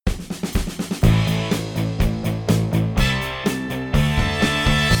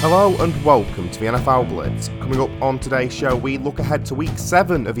Hello and welcome to the NFL Blitz. Coming up on today's show, we look ahead to week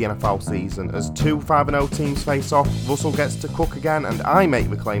 7 of the NFL season as two 5-0 teams face off. Russell gets to cook again, and I make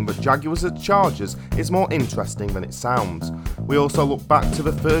the claim that Jaguars at Chargers is more interesting than it sounds. We also look back to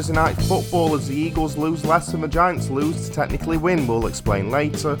the Thursday night football as the Eagles lose less than the Giants lose to technically win, we'll explain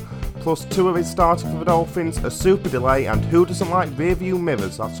later. Plus, two of his starting for the Dolphins, a super delay, and who doesn't like rearview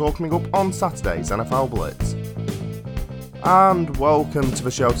mirrors? That's all coming up on Saturday's NFL Blitz. And welcome to the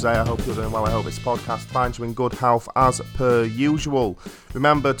show today. I hope you're doing well. I hope this podcast finds you in good health as per usual.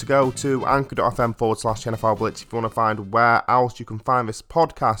 Remember to go to anchor.fm/NFL Blitz if you want to find where else you can find this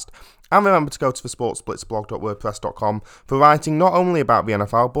podcast. And remember to go to the sportsblitzblog.wordpress.com for writing not only about the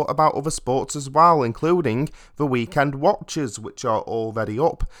NFL but about other sports as well, including the weekend watches, which are already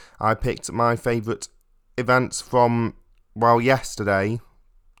up. I picked my favourite events from, yesterday,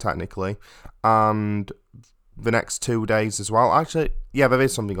 technically, and the next 2 days as well. Actually, yeah, there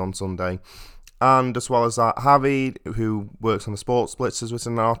is something on Sunday. And as well as that, Harry, who works on the Sports Blitz, has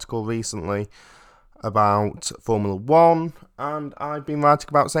written an article recently about Formula 1, and I've been writing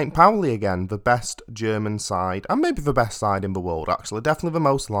about St. Pauli again, the best German side, and maybe the best side in the world, actually, definitely the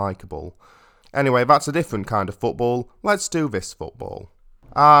most likeable. Anyway, that's a different kind of football. Let's do this football.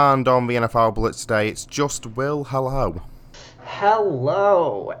 And on the NFL Blitz today, it's just Will. Hello.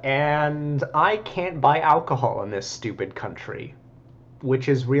 Hello, and I can't buy alcohol in this stupid country, which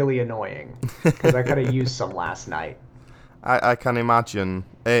is really annoying, because I could have used some last night. I can imagine.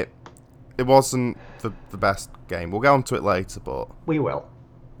 It wasn't the best game. We'll get onto it later, but... We will.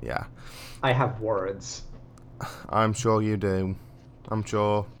 Yeah. I have words. I'm sure you do. I'm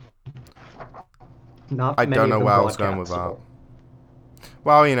sure. Not I many don't know of them where I was going with that. broadcastable.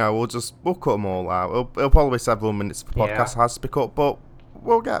 Well, we'll cut them all out. It'll probably be several minutes the podcast has to pick up, but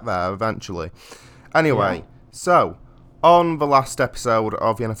we'll get there eventually. Anyway, So, on the last episode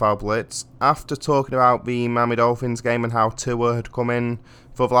of the NFL Blitz, after talking about the Miami Dolphins game and how Tua had come in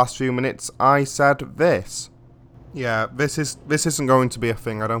for the last few minutes, I said this. Yeah, this isn't going to be a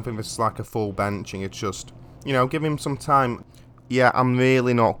thing. I don't think this is like a full benching. It's just, give him some time. Yeah, I'm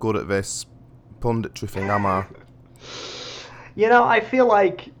really not good at this punditry thing, am I? I feel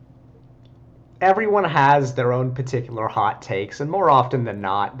like everyone has their own particular hot takes, and more often than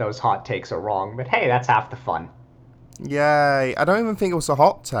not, those hot takes are wrong, but hey, that's half the fun. Yay. I don't even think it was a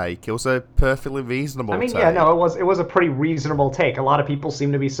hot take. It was a perfectly reasonable take. It was a pretty reasonable take. A lot of people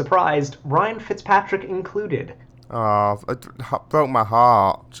seem to be surprised, Ryan Fitzpatrick included. Oh, it broke my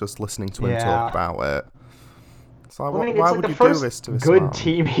heart just listening to him talk about it. It's like, why would you do this to this good man?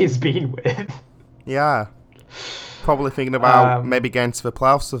 Team he's been with. Yeah. Probably thinking about maybe getting to the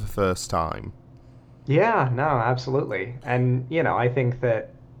playoffs for the first time. Yeah, no, absolutely. And, I think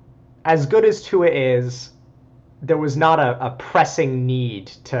that as good as Tua is, there was not a pressing need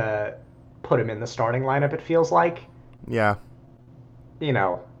to put him in the starting lineup, it feels like. Yeah.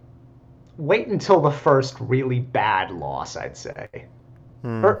 Wait until the first really bad loss, I'd say.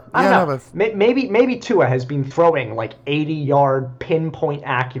 Or, I don't know. Maybe Tua has been throwing like 80-yard pinpoint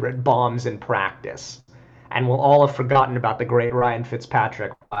accurate bombs in practice, and we'll all have forgotten about the great Ryan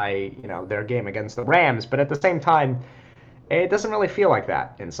Fitzpatrick by their game against the Rams. But at the same time, it doesn't really feel like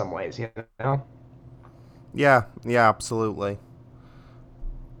that in some ways, Yeah, absolutely.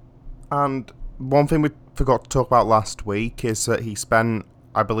 And one thing we forgot to talk about last week is that he spent,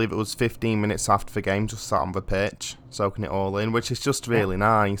 I believe it was 15 minutes after the game, just sat on the pitch, soaking it all in, which is just really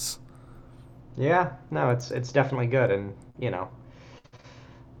nice. Yeah, no, it's definitely good, and,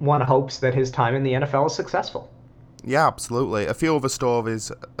 one hopes that his time in the NFL is successful. Yeah, absolutely. A few other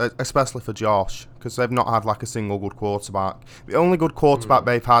stories, especially for Josh, because they've not had like a single good quarterback. The only good quarterback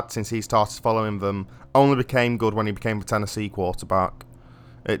they've had since he started following them only became good when he became the Tennessee quarterback,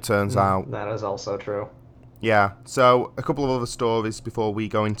 it turns out. That is also true. Yeah, so a couple of other stories before we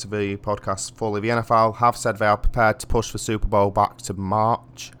go into the podcast fully. The NFL have said they are prepared to push the Super Bowl back to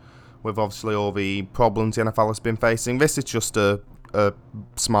March, with obviously all the problems the NFL has been facing. This is just a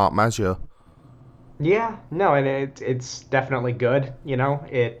smart measure. Yeah, no, and it's definitely good, where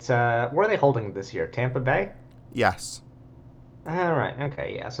are they holding this year? Tampa Bay? Yes. All right,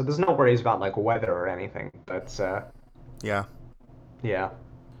 okay, yeah, so there's no worries about, like, weather or anything, but, Yeah. Yeah,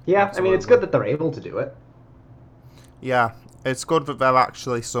 Absolutely. I mean, it's good that they're able to do it. Yeah, it's good that they're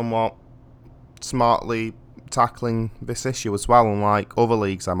actually somewhat smartly tackling this issue as well, unlike other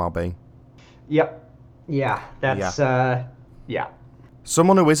leagues MLB. Yep. Yeah, that's, yeah.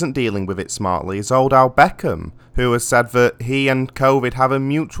 Someone who isn't dealing with it smartly is Odell Beckham, who has said that he and COVID have a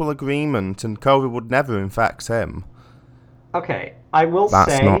mutual agreement and COVID would never infect him. Okay, I will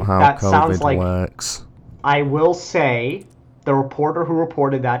That's say not how that COVID sounds like works. I will say the reporter who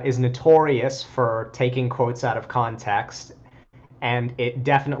reported that is notorious for taking quotes out of context, and it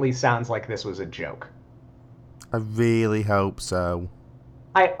definitely sounds like this was a joke. I really hope so.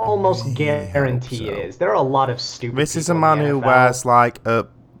 I almost guarantee it is. There are a lot of stupid This is a people man in the who NFL. wears like a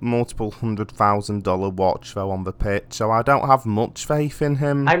multiple $100,000 watch though on the pitch, so I don't have much faith in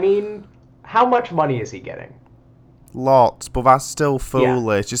him. I mean, how much money is he getting? Lots, but that's still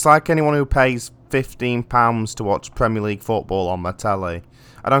foolish. It's like anyone who pays £15 to watch Premier League football on their telly.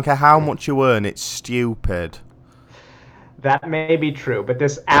 I don't care how much you earn, it's stupid. That may be true, but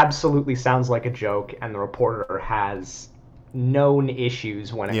this absolutely sounds like a joke, and the reporter has known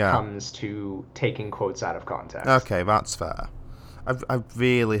issues when it comes to taking quotes out of context. Okay, that's fair. I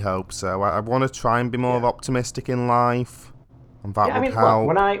really hope so. I want to try and be more optimistic in life. And that would help.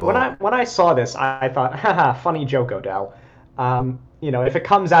 Look, when I saw this, I thought, haha, funny joke, Odell. If it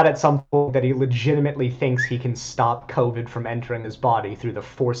comes out at some point that he legitimately thinks he can stop COVID from entering his body through the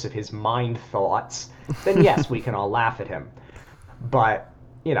force of his mind thoughts, then yes, we can all laugh at him. But,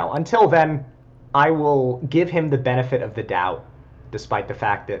 until then, I will give him the benefit of the doubt, despite the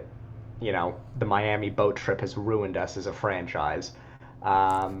fact that, the Miami boat trip has ruined us as a franchise.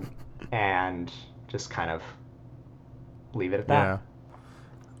 And just kind of leave it at that. Yeah.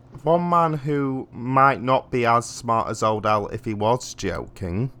 One man who might not be as smart as Odell if he was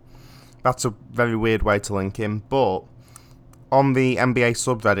joking. That's a very weird way to link him, but on the NBA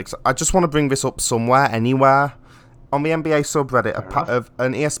subreddit, I just want to bring this up somewhere, anywhere. On the NBA subreddit,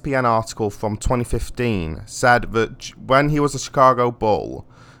 an ESPN article from 2015 said that when he was a Chicago Bull,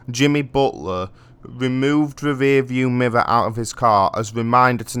 Jimmy Butler removed the rearview mirror out of his car as a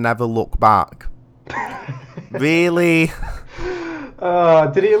reminder to never look back. Really?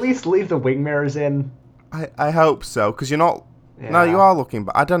 Did he at least leave the wing mirrors in? I hope so, because you're not... Yeah. No, you are looking,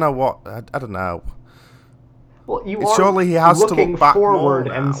 but I don't know what... I don't know. Well, surely he has to look back forward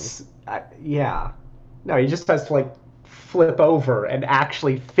more now. Yeah. No, he just has to, flip over and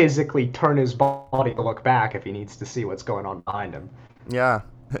actually physically turn his body to look back if he needs to see what's going on behind him. Yeah.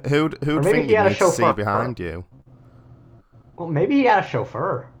 Who'd think you need to see behind you? Well, maybe he had a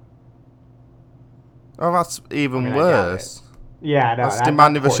chauffeur. Oh, that's even worse. Yeah, no. That's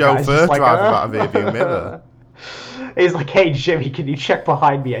demanding the chauffeur drive without a rearview mirror. He's like, hey, Jimmy, can you check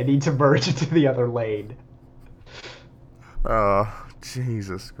behind me? I need to merge into the other lane. Oh,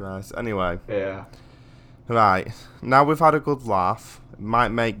 Jesus Christ. Anyway. Yeah. Right. Now we've had a good laugh. It might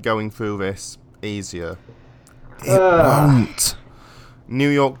make going through this easier. It won't. New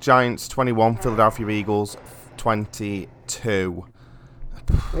York Giants 21, Philadelphia Eagles 22.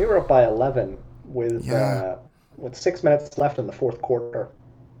 We were up by 11 with 6 minutes left in the fourth quarter.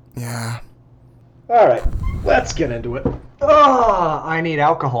 Yeah. All right, let's get into it. Oh, I need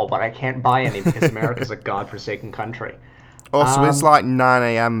alcohol, but I can't buy any because America's a godforsaken country. Also, it's like 9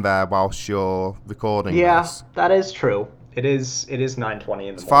 a.m. there whilst you're recording this. Yeah, that is true. It is 9:20 in the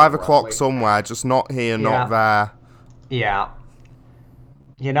morning. It's 5 o'clock somewhere, just not here, not there. Yeah.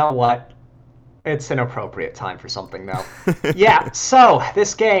 You know what? It's an appropriate time for something, though. Yeah, so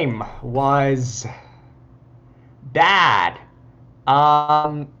this game was bad.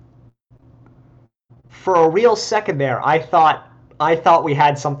 For a real second there, I thought we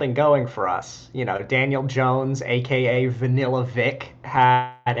had something going for us. Daniel Jones, aka Vanilla Vic,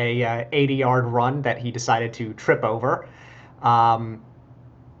 had a 80-yard run that he decided to trip over. But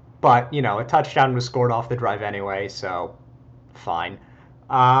a touchdown was scored off the drive anyway, so fine.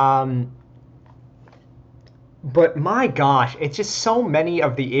 But my gosh, it's just so many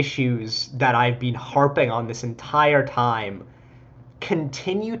of the issues that I've been harping on this entire time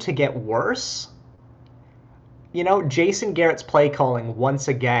continue to get worse. Jason Garrett's play calling once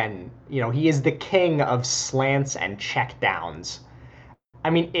again, he is the king of slants and checkdowns. I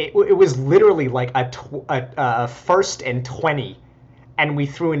mean, it was literally like a 1st and 20, and we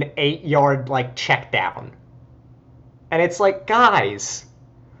threw an 8-yard check down. And it's like, guys,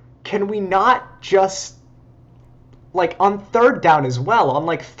 can we not just on 3rd down as well, on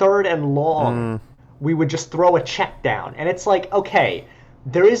 3rd and long, we would just throw a check down. And it's like, okay,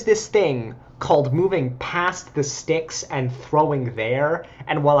 there is this thing called moving past the sticks and throwing there.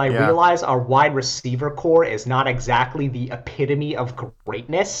 And while I realize our wide receiver core is not exactly the epitome of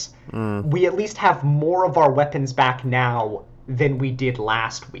greatness, we at least have more of our weapons back now than we did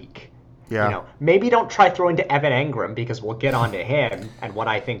last week. Yeah. Maybe don't try throwing to Evan Engram because we'll get onto him and what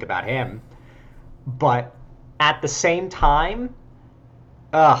I think about him. But at the same time,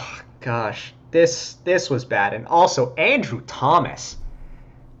 gosh, this was bad. And also Andrew Thomas.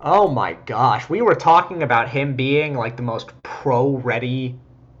 Oh my gosh, we were talking about him being the most pro-ready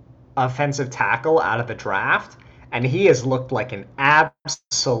offensive tackle out of the draft, and he has looked like an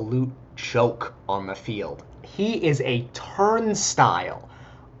absolute joke on the field. He is a turnstile.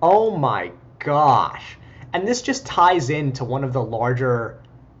 Oh my gosh. And this just ties into one of the larger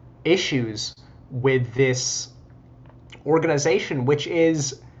issues with this organization, which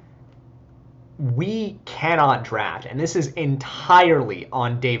is we cannot draft. And this is entirely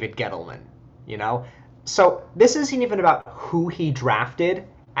on David Gettleman, you know? So this isn't even about who he drafted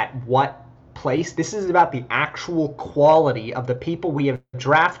at what place. This is about the actual quality of the people we have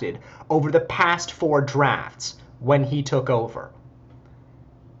drafted over the past 4 drafts when he took over.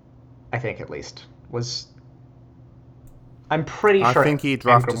 I think, at least, was... I'm pretty sure... I think he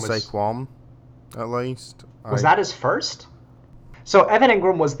drafted Saquon, at least. Was that his first? So Evan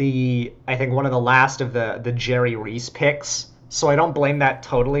Ingram was I think, one of the last of the Jerry Reese picks. So I don't blame that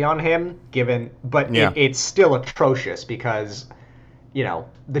totally on him, but it's still atrocious because, you know,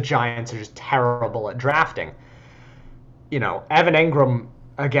 the Giants are just terrible at drafting. You know, Evan Ingram,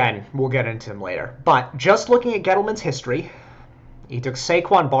 again, we'll get into him later. But just looking at Gettleman's history, he took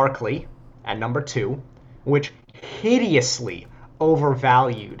Saquon Barkley at number 2, which hideously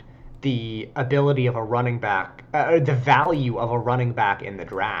overvalued the ability of a running back, the value of a running back in the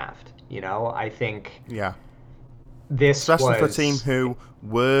draft. You know, I think... Yeah. Especially for a team who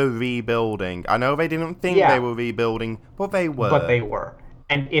were rebuilding. I know they didn't think they were rebuilding, but they were.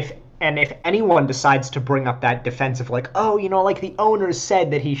 And if anyone decides to bring up that defensive, like, oh, you know, like the owners said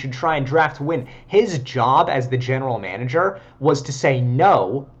that he should try and draft to win, his job as the general manager was to say,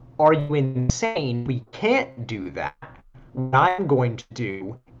 no, are you insane? We can't do that. What I'm going to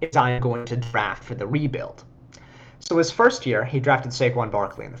do is I'm going to draft for the rebuild. So his first year, he drafted Saquon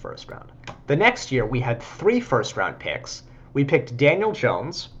Barkley in the first round. The next year, we had 3 first-round picks. We picked Daniel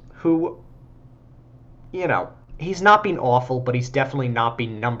Jones, who, you know, he's not been awful, but he's definitely not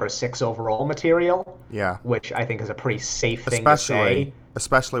been number 6 overall material. Yeah. Which I think is a pretty safe thing to say.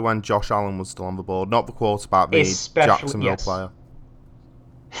 Especially when Josh Allen was still on the board. Not the quarterback, the Jacksonville player.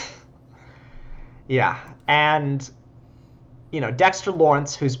 Yeah. And, you know, Dexter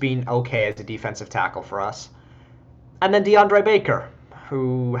Lawrence, who's been okay as a defensive tackle for us. And then DeAndre Baker,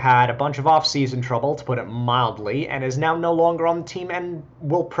 who had a bunch of off-season trouble, to put it mildly, and is now no longer on the team and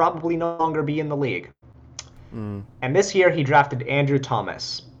will probably no longer be in the league. And this year, he drafted Andrew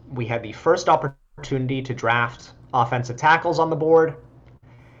Thomas. We had the first opportunity to draft offensive tackles on the board,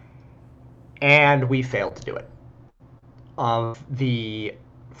 and we failed to do it. Of the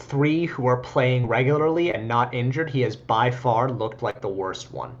 3 who are playing regularly and not injured, he has by far looked like the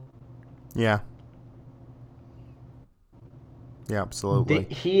worst one. Yeah. Yeah, absolutely.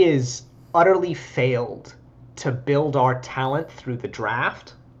 He is utterly failed to build our talent through the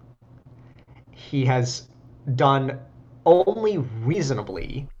draft. He has done only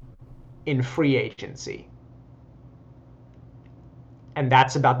reasonably in free agency. And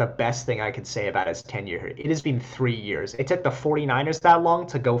that's about the best thing I could say about his tenure here. It has been 3 years. It took the 49ers that long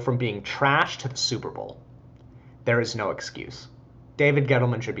to go from being trash to the Super Bowl. There is no excuse. David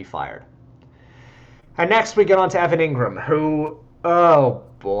Gettleman should be fired. And next we get on to Evan Ingram, who, oh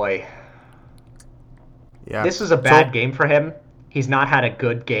boy. Yeah. This was a bad game for him. He's not had a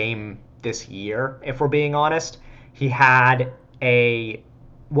good game this year, if we're being honest. He had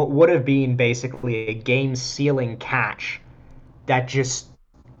what would have been basically a game-sealing catch that just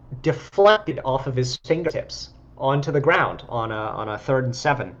deflected off of his fingertips onto the ground on a 3rd and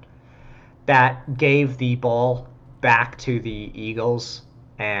 7. That gave the ball back to the Eagles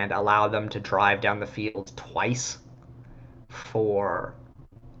and allowed them to drive down the field twice for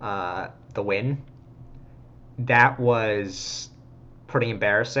the win. That was pretty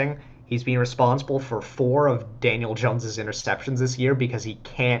embarrassing. He's been responsible for 4 of Daniel Jones's interceptions this year because he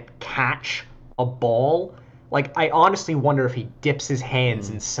can't catch a ball. Like, I honestly wonder if he dips his hands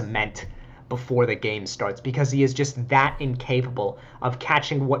in cement before the game starts because he is just that incapable of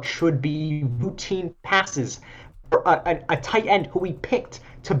catching what should be routine passes for a tight end who we picked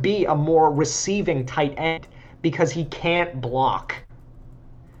to be a more receiving tight end because he can't block.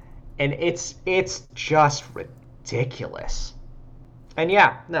 And it's just ridiculous. And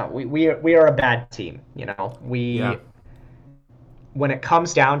yeah, no, we are a bad team, you know. When it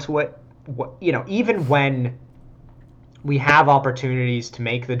comes down to it, you know, even when we have opportunities to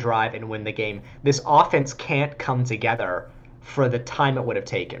make the drive and win the game, this offense can't come together for the time it would have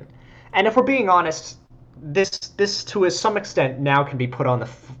taken. And if we're being honest, this to some extent now can be put on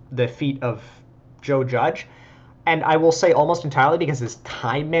the feet of Joe Judge. And I will say almost entirely because his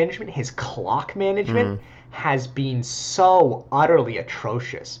time management, his clock management has been so utterly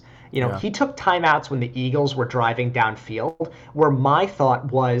atrocious. He took timeouts when the Eagles were driving downfield, where my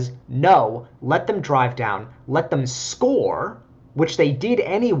thought was, no, let them drive down, let them score, which they did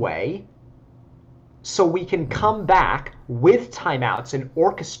anyway, so we can come back with timeouts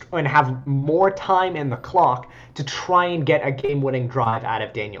and have more time in the clock to try and get a game-winning drive out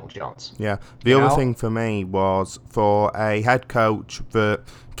of Daniel Jones. Yeah. The other thing for me was for a head coach that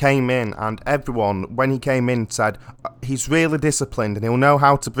came in, and everyone, when he came in, said he's really disciplined and he'll know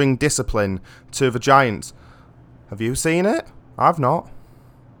how to bring discipline to the Giants. Have you seen it? I've not.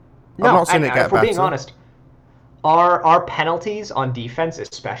 No, I've not seen it get if we're better. being honest, our penalties on defense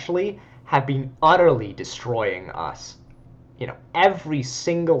especially have been utterly destroying us. Every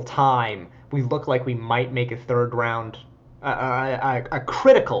single time we look like we might make a a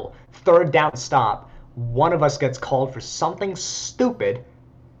critical third down stop, one of us gets called for something stupid,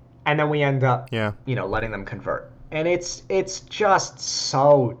 and then we end up, letting them convert. And it's just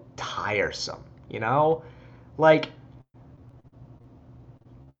so tiresome, Like,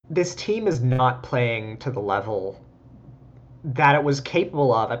 this team is not playing to the level that it was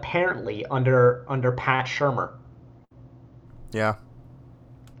capable of, apparently, under Pat Shurmur. Yeah.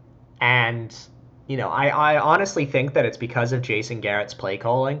 And, I honestly think that it's because of Jason Garrett's play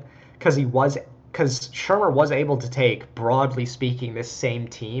calling, because Shurmur was able to take, broadly speaking, this same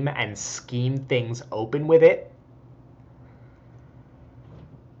team and scheme things open with it.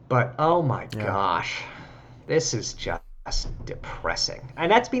 But, oh my gosh, this is just depressing. And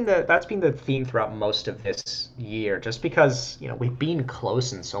that's been the theme throughout most of this year, just because we've been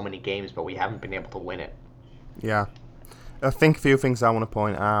close in so many games, but we haven't been able to win it. Yeah, I think a few things I want to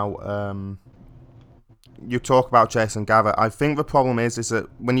point out. You talk about Jason Garrett. I think the problem is that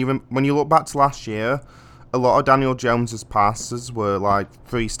when you look back to last year, a lot of Daniel Jones's passes were like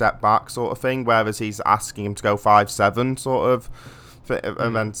 3-step back sort of thing, whereas he's asking him to go 5-7 sort of.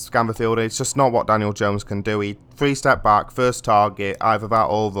 And then scan the field. It's just not what Daniel Jones can do. He 3-step back, first target, either that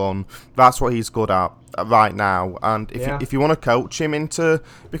or run. That's what he's good at right now. And if you want to coach him into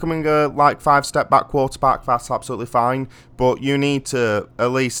becoming a 5-step back quarterback, that's absolutely fine. But you need to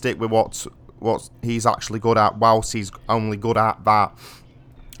at least stick with what he's actually good at, whilst he's only good at that.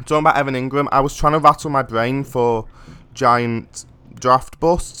 Talking about Evan Ingram, I was trying to rattle my brain for Giant draft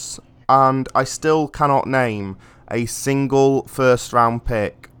busts, and I still cannot name a single first-round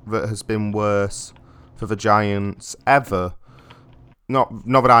pick that has been worse for the Giants ever. Not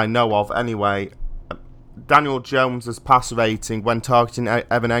that I know of, anyway. Daniel Jones' pass rating when targeting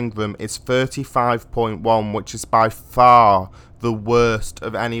Evan Ingram is 35.1, which is by far the worst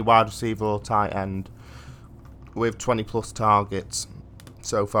of any wide receiver or tight end, with 20-plus targets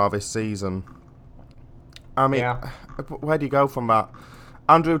so far this season. I mean, where do you go from that?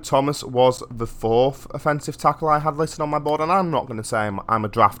 Andrew Thomas was the 4th offensive tackle I had listed on my board, and I'm not going to say I'm a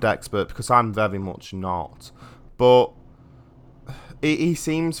draft expert, because I'm very much not. But he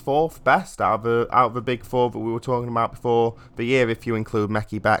seems 4th best out of the big 4 that we were talking about before the year, if you include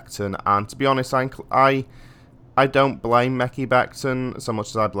Mekhi Becton. And to be honest, I don't blame Mekhi Becton so much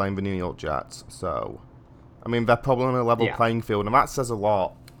as I blame the New York Jets. So, I mean, they're probably on a level playing field, and that says a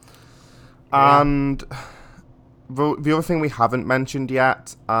lot. Yeah. And the other thing we haven't mentioned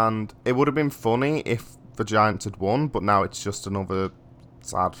yet, and it would have been funny if the Giants had won, but now it's just another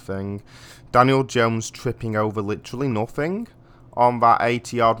sad thing. Daniel Jones tripping over literally nothing on that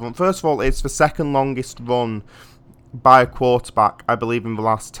 80-yard run. First of all, it's the second longest run by a quarterback, I believe, in the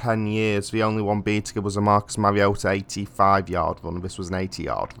last 10 years. The only one beating it was a Marcus Mariota 85-yard run. This was an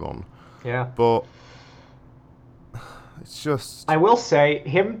 80-yard run. Yeah. But it's just... I will say,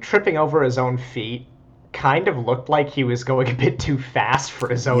 him tripping over his own feet kind of looked like he was going a bit too fast for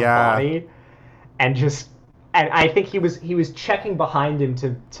his own body, and I think he was checking behind him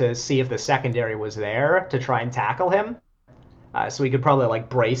to see if the secondary was there to try and tackle him, so he could probably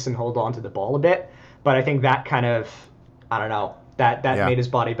brace and hold on to the ball a bit. But I think that kind of, I don't know, that made his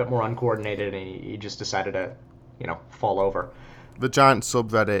body a bit more uncoordinated, and he just decided to fall over. The Giants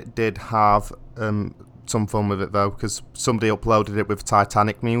subreddit did have some fun with it though, because somebody uploaded it with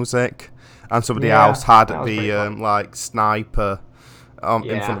Titanic music. And somebody else had the sniper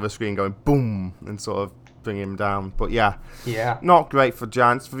in front of the screen going boom and sort of bring him down. But not great for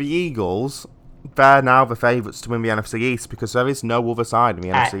Giants. For the Eagles, they're now the favourites to win the NFC East, because there is no other side in the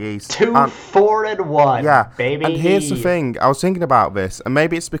NFC East. 2-4-1, baby. And here's the thing. I was thinking about this, and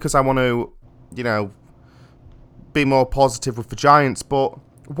maybe it's because I want to, be more positive with the Giants, but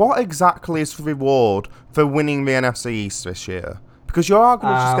what exactly is the reward for winning the NFC East this year? Because you are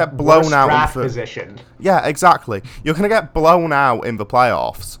going to just get blown out draft position. Yeah, exactly. You're going to get blown out in the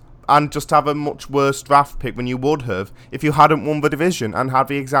playoffs and just have a much worse draft pick than you would have if you hadn't won the division and had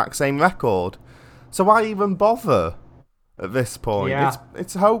the exact same record. So why even bother at this point? Yeah.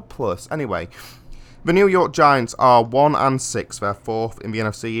 It's hopeless. Anyway, the New York Giants are 1-6. They're 4th in the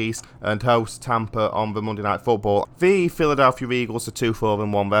NFC East and host Tampa on the Monday Night Football. The Philadelphia Eagles are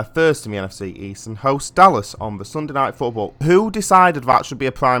 2-4-1. They're 1st in the NFC East and host Dallas on the Sunday Night Football. Who decided that should be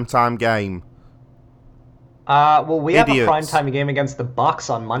a primetime game? Well, we have a primetime game against the Bucks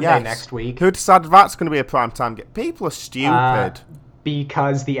on Monday next week. Who decided that's going to be a primetime game? People are stupid.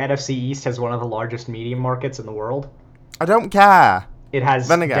 Because the NFC East has one of the largest media markets in the world. I don't care. It has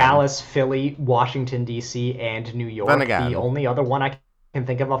Dallas, Philly, Washington, D.C., and New York. The only other one I can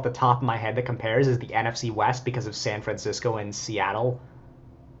think of off the top of my head that compares is the NFC West because of San Francisco and Seattle.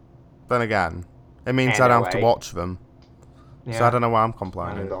 Then again, it means I don't have to watch them. Yeah. So I don't know why I'm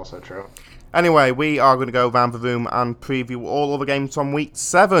complaining. That is also true. Anyway, we are going to go around the room and preview all other games from Week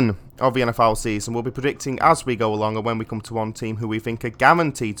 7 of the NFL season. We'll be predicting as we go along, and when we come to one team who we think are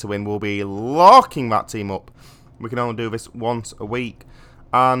guaranteed to win, we'll be locking that team up. We can only do this once a week.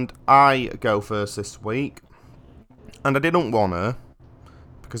 And I go first this week. And I didn't want to,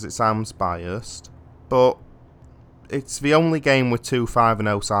 because it sounds biased, but it's the only game with 2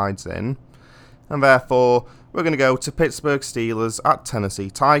 5-0 sides in. And therefore, we're going to go to Pittsburgh Steelers at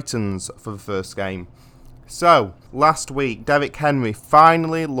Tennessee Titans for the first game. So, last week, Derrick Henry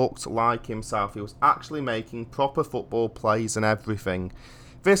finally looked like himself. He was actually making proper football plays and everything.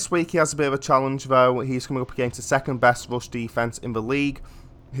 This week he has a bit of a challenge though. He's coming up against the second best rush defense in the league,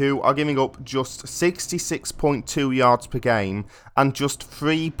 who are giving up just 66.2 yards per game and just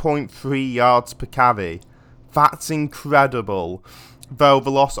 3.3 yards per carry. That's incredible. Though the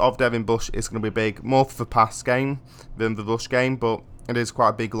loss of Devin Bush is going to be big, more for the pass game than the rush game, but it is quite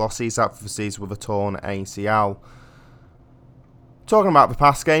a big loss. He's out for the season with a torn ACL. Talking about the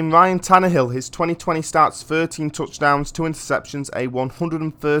pass game, Ryan Tannehill, his 2020 stats, 13 touchdowns, 2 interceptions, a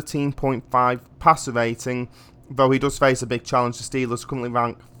 113.5 passer rating, though he does face a big challenge. The Steelers currently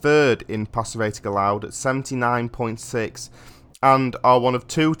rank 3rd in passer rating allowed at 79.6, and are one of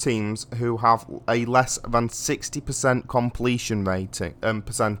 2 teams who have a less than 60% completion rating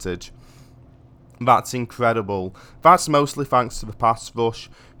percentage. That's incredible. That's mostly thanks to the pass rush,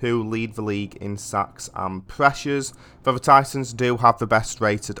 who lead the league in sacks and pressures. Though the Titans do have the best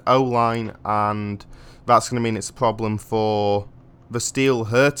rated O-line, and that's going to mean it's a problem for the Steel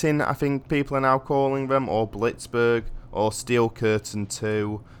Hurting, I think people are now calling them, or Blitzburg, or Steel Curtain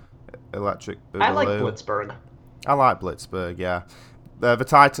 2, Electric Boogaloo. I like Blitzburg. I like Blitzburg, yeah. The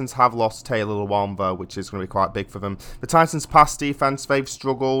Titans have lost Taylor Lewan, though, which is going to be quite big for them. The Titans' pass defense, they've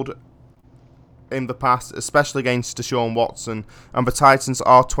struggled in the past, especially against Deshaun Watson, and the Titans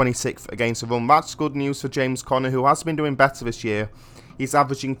are 26th against the run. That's good news for James Conner, who has been doing better this year. He's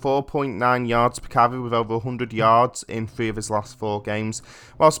averaging 4.9 yards per carry with over 100 yards in 3 of his last 4 games,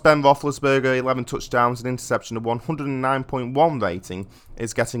 whilst Ben Roethlisberger, 11 touchdowns and interception of 109.1 rating,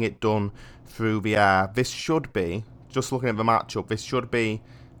 is getting it done through the air. This should be, just looking at the matchup, this should be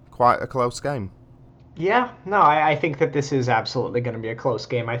quite a close game. Yeah, no, I think that this is absolutely going to be a close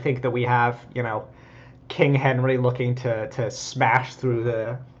game. I think that we have, King Henry looking to smash through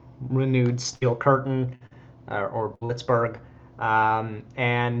the renewed Steel Curtain or Blitzburg. I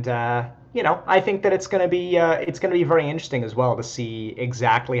think that it's going to be very interesting as well to see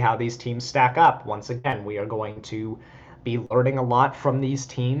exactly how these teams stack up. Once again, we are going to be learning a lot from these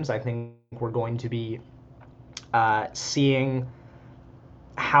teams. I think we're going to be seeing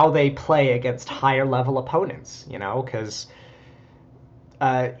how they play against higher level opponents, because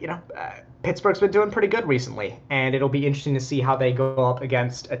Pittsburgh's been doing pretty good recently, and it'll be interesting to see how they go up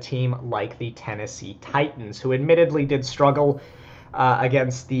against a team like the Tennessee Titans, who admittedly did struggle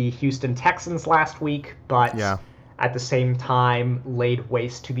against the Houston Texans last week, but at the same time laid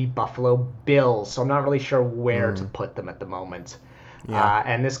waste to the Buffalo Bills. So I'm not really sure where to put them at the moment.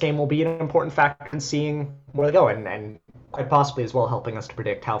 And this game will be an important factor in seeing where they go, and quite possibly as well helping us to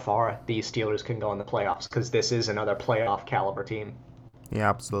predict how far the Steelers can go in the playoffs, because this is another playoff caliber team. Yeah,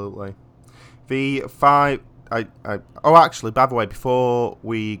 absolutely. The 5... actually, by the way, before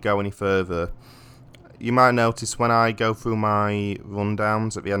we go any further, you might notice when I go through my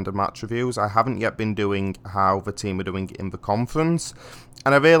rundowns at the end of match reviews, I haven't yet been doing how the team are doing in the conference,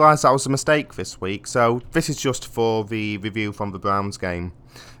 and I realised that was a mistake this week, so this is just for the review from the Browns game.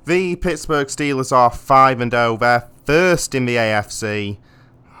 The Pittsburgh Steelers are 5-0, they're first in the AFC.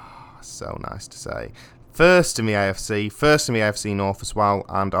 So nice to say. First in the AFC North as well,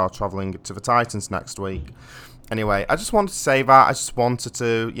 and are travelling to the Titans next week. Anyway, I just wanted to say that. I just wanted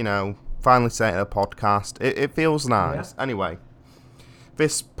to, finally say it in a podcast. It feels nice. Yeah. Anyway,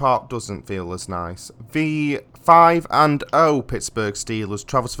 This part doesn't feel as nice. The 5-0 Pittsburgh Steelers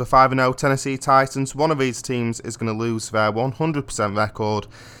travel to the 5-0 Tennessee Titans. One of these teams is going to lose their 100% record,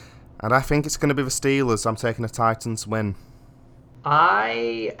 and I think it's going to be the Steelers. I'm taking a Titans win.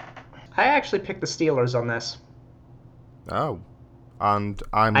 I actually picked the Steelers on this. Oh, and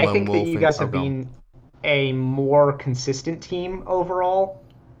I'm I lone think wolfing. that you guys have been a more consistent team overall.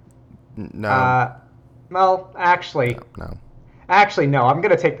 No. Well, actually, no. Actually, no. I'm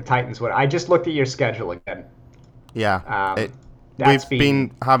gonna take the Titans win. I just looked at your schedule again. Yeah. We've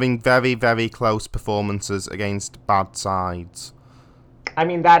been having very, very close performances against bad sides. I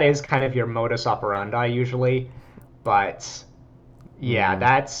mean, that is kind of your modus operandi usually, but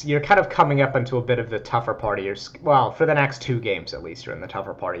yeah, you're kind of coming up into a bit of the tougher part of your for the next 2 games at least, you're in the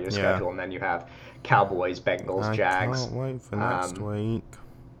tougher part of your schedule, and then you have Cowboys, Bengals, Jags. I can't wait for next week.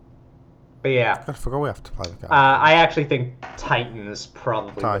 But yeah, I forgot we have to play the Cowboys. I actually think Titans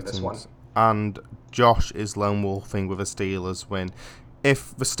probably win this one. And Josh is lone wolfing with a Steelers win.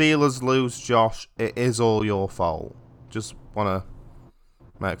 If the Steelers lose, Josh, it is all your fault. Just want to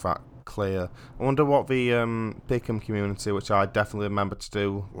make that clear. I wonder what the Pick'em community, which I definitely remember to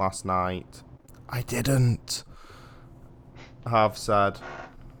do last night, I didn't, have said.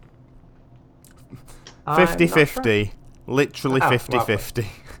 50-50. Literally 50-50.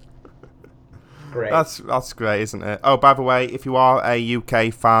 Great. That's great, isn't it? Oh, by the way, if you are a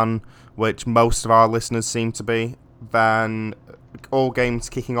UK fan, which most of our listeners seem to be, then all games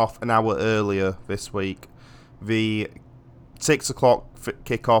kicking off an hour earlier this week. The 6 o'clock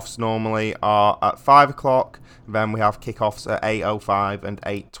kickoffs normally are at 5 o'clock. Then we have kickoffs at 8:05 and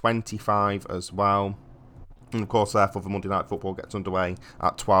 8:25 as well. And of course, therefore, the Monday Night Football gets underway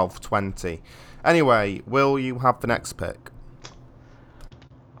at 12:20. Anyway, will you have the next pick?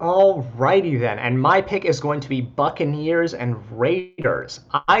 Alrighty then, and my pick is going to be Buccaneers and Raiders.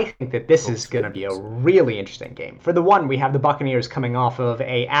 I think that this is going to be a really interesting game. For the one, we have the Buccaneers coming off of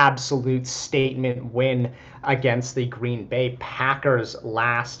a absolute statement win against the Green Bay Packers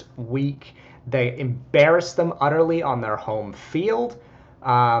last week. They embarrassed them utterly on their home field.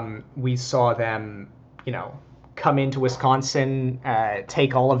 We saw them, come into Wisconsin,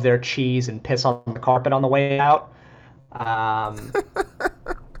 take all of their cheese and piss on the carpet on the way out.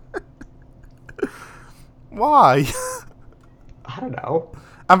 Why? I don't know.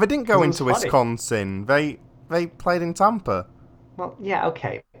 And they didn't go into Wisconsin. They played in Tampa. Well, yeah,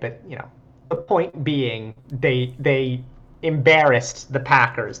 okay, but the point being, they embarrassed the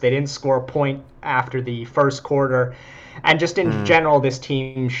Packers. They didn't score a point after the first quarter, and just in general, this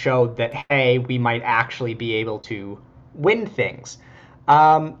team showed that hey, we might actually be able to win things.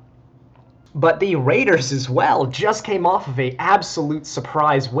 But the Raiders as well just came off of an absolute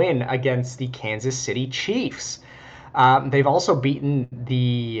surprise win against the Kansas City Chiefs. They've also beaten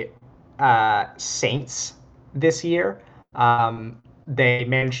the Saints this year. They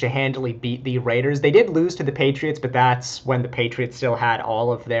managed to handily beat the Raiders. They did lose to the Patriots, but that's when the Patriots still had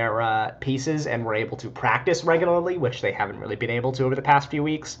all of their pieces and were able to practice regularly, which they haven't really been able to over the past few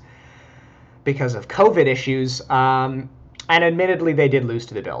weeks because of COVID issues. And admittedly, they did lose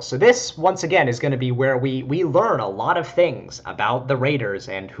to the Bills. So this, once again, is going to be where we learn a lot of things about the Raiders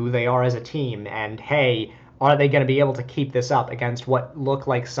and who they are as a team. And, hey, are they going to be able to keep this up against what look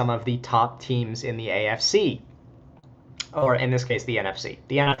like some of the top teams in the AFC? Or, in this case, the NFC.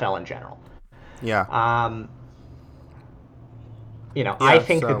 The NFL in general. Yeah. I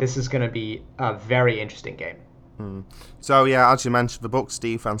think that this is going to be a very interesting game. So, yeah, as you mentioned, the Bucs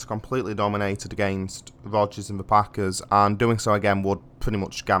defense completely dominated against Rodgers and the Packers, and doing so again would pretty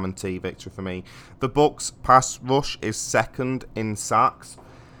much guarantee victory for me. The Bucs pass rush is second in sacks.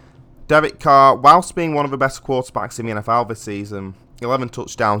 Derek Carr, whilst being one of the best quarterbacks in the NFL this season, 11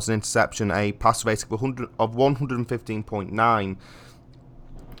 touchdowns, an interception, a passer rating of 115.9.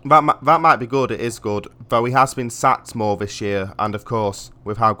 That might be good, it is good, though he has been sacked more this year, and of course,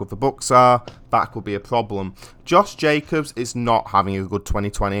 with how good the Bucs are, that could be a problem. Josh Jacobs is not having a good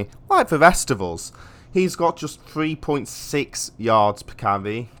 2020, like the rest of us. He's got just 3.6 yards per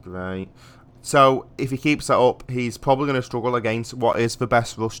carry, great. So, if he keeps that up, he's probably going to struggle against what is the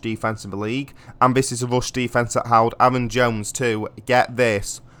best rush defense in the league, and this is a rush defense that held Aaron Jones to, get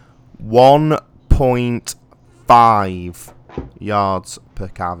this, 1.5 yards per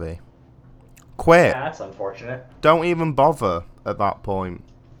carry. Quit. Yeah, that's unfortunate. Don't even bother at that point.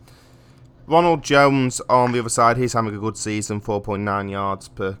 Ronald Jones on the other side, he's having a good season, 4.9 yards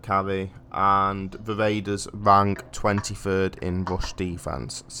per carry, and the Raiders rank 23rd in rush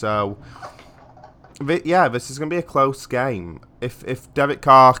defense. So, yeah, this is going to be a close game. If Derek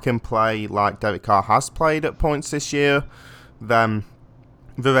Carr can play like Derek Carr has played at points this year, then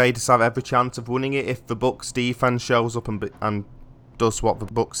the Raiders have every chance of winning it if the Bucs defense shows up and does what the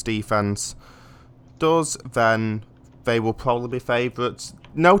Bucs defense does. Then they will probably be favourites.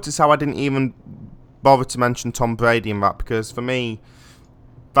 Notice how I didn't even bother to mention Tom Brady in that, because for me,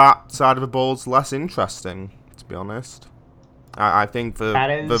 that side of the ball is less interesting, to be honest. I think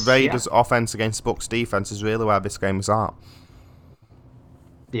the Raiders' offense against Bucs defense is really where this game is at.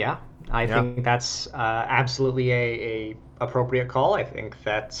 Yeah, I think that's absolutely a appropriate call. I think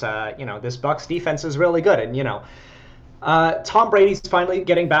that this Bucs defense is really good, and Tom Brady's finally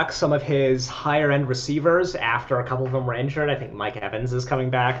getting back some of his higher end receivers after a couple of them were injured. I think Mike Evans is coming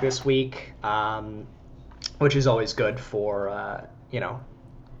back this week, which is always good for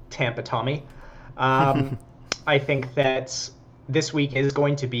Tampa Tommy. I think that this week is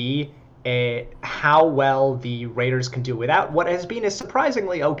going to be how well the Raiders can do without what has been a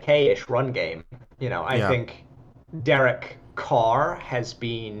surprisingly okay-ish run game. I think Derek Carr has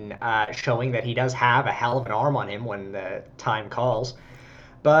been showing that he does have a hell of an arm on him when the time calls.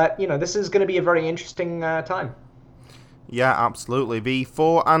 But, this is going to be a very interesting time. Yeah, absolutely. The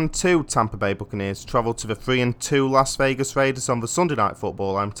 4-2 Tampa Bay Buccaneers travel to the 3-2 Las Vegas Raiders on the Sunday Night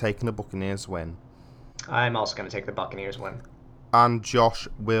Football. I'm taking the Buccaneers win. I'm also going to take the Buccaneers win. And Josh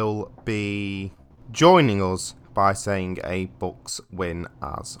will be joining us by saying a Bucs win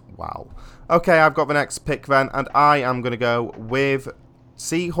as well. Okay, I've got the next pick then, and I am going to go with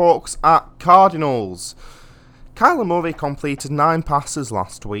Seahawks at Cardinals. Kyler Murray completed 9 passes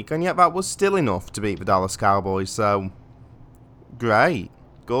last week, and yet that was still enough to beat the Dallas Cowboys, so great.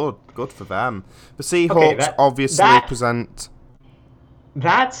 Good for them. The Seahawks obviously present...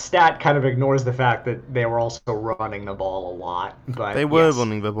 That stat kind of ignores the fact that they were also running the ball a lot. But they were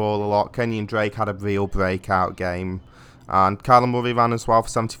running the ball a lot. Kenyon Drake had a real breakout game. And Kyler Murray ran as well for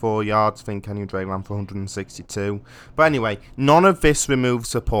 74 yards. I think Kenyon Drake ran for 162. But anyway, none of this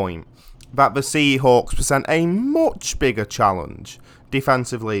removes the point that the Seahawks present a much bigger challenge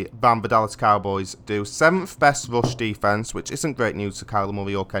defensively than the Dallas Cowboys do. 7th best rush defense, which isn't great news to Kyler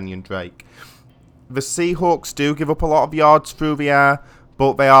Murray or Kenyon Drake. The Seahawks do give up a lot of yards through the air,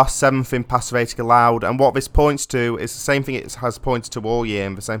 but they are 7th in passer rating allowed, and what this points to is the same thing it has pointed to all year,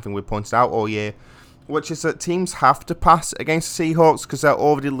 and the same thing we pointed out all year, which is that teams have to pass against the Seahawks because they're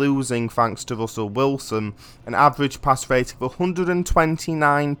already losing thanks to Russell Wilson, an average pass rating of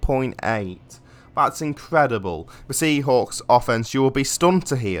 129.8. That's incredible. The Seahawks offense, you will be stunned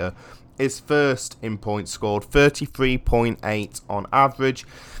to hear, is first in points scored, 33.8 on average.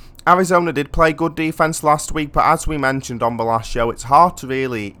 Arizona did play good defense last week, but as we mentioned on the last show, it's hard to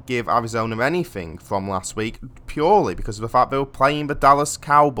really give Arizona anything from last week, purely because of the fact they were playing the Dallas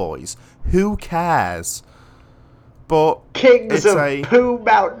Cowboys. Who cares? But Kings of Pooh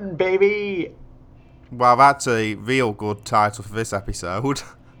Mountain, baby! Well, that's a real good title for this episode.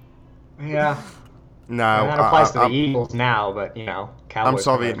 Yeah. No, that applies to the Eagles now, but, Cowboys... I'm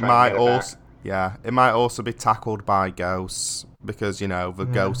sorry, it might also be tackled by ghosts. Because, the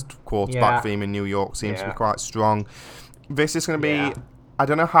ghost quarterback theme in New York seems to be quite strong. This is going to be... I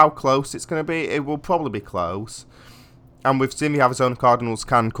don't know how close it's going to be. It will probably be close. And we've seen the Arizona Cardinals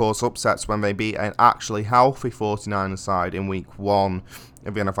can cause upsets when they beat an actually healthy 49ers side in Week 1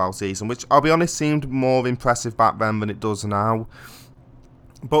 of the NFL season, which, I'll be honest, seemed more impressive back then than it does now.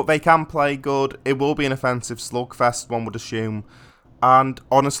 But they can play good. It will be an offensive slugfest, one would assume. And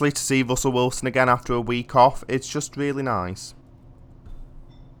honestly, to see Russell Wilson again after a week off, it's just really nice.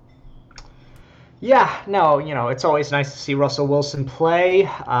 Yeah, no, it's always nice to see Russell Wilson play.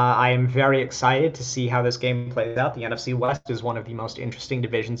 I am very excited to see how this game plays out. The NFC West is one of the most interesting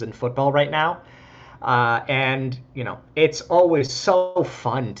divisions in football right now. And, it's always so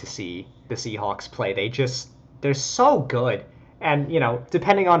fun to see the Seahawks play. They're so good. And,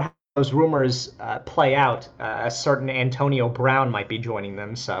 depending on how those rumors play out, a certain Antonio Brown might be joining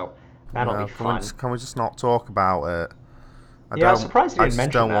them, so that'll be fun. Can we just not talk about it? I'm surprised you didn't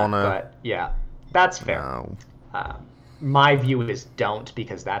mention that, but yeah. That's fair. No. My view is don't,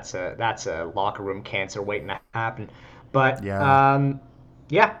 because that's a locker room cancer waiting to happen. But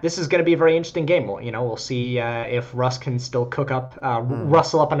this is going to be a very interesting game. We'll see if Russ can still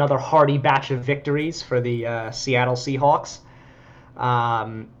rustle up another hearty batch of victories for the Seattle Seahawks.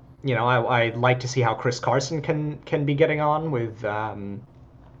 I'd like to see how Chris Carson can be getting on with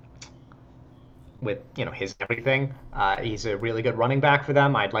his everything. He's a really good running back for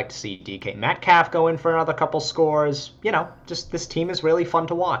them. I'd like to see DK Metcalf go in for another couple scores. Just this team is really fun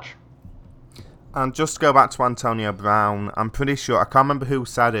to watch. And just to go back to Antonio Brown, I'm pretty sure, I can't remember who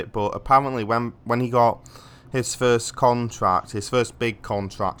said it, but apparently when he got his first big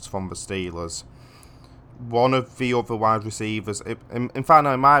contract from the Steelers, one of the other wide receivers, in fact,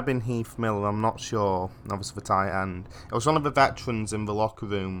 no, it might have been Heath Miller, I'm not sure, obviously the tight end. It was one of the veterans in the locker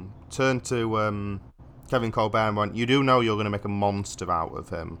room, turned to Kevin Colbert and went, you do know you're going to make a monster out of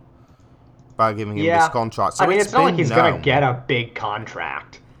him by giving him this contract. So I mean, it's not like he's going to get a big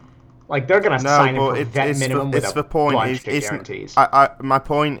contract. Like, they're going to sign him for vet minimum with a bunch of guarantees. My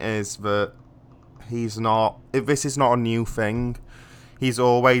point is that he's not... This is not a new thing. He's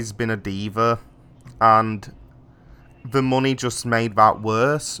always been a diva, and the money just made that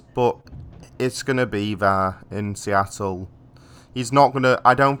worse, but it's going to be there in Seattle. He's not going to...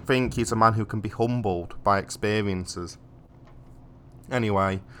 I don't think he's a man who can be humbled by experiences.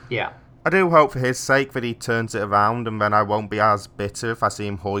 Anyway. Yeah. I do hope for his sake that he turns it around, and then I won't be as bitter if I see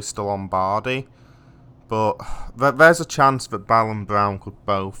him hoist a Lombardi. But there's a chance that Bell and Brown could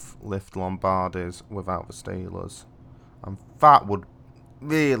both lift Lombardis without the Steelers. And that would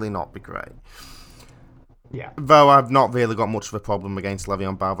really not be great. Yeah. Though I've not really got much of a problem against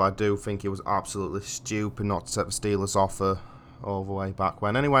Le'Veon Bell, I do think it was absolutely stupid not to set the Steelers offer all the way back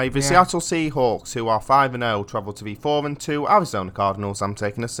when. Anyway, the Seattle Seahawks, who are 5-0, travel to the 4-2 Arizona Cardinals. I'm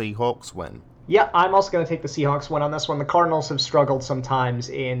taking a Seahawks win. Yeah, I'm also going to take the Seahawks win on this one. The Cardinals have struggled sometimes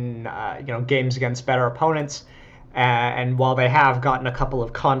in games against better opponents, and while they have gotten a couple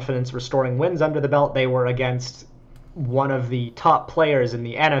of confidence-restoring wins under the belt, they were against one of the top players in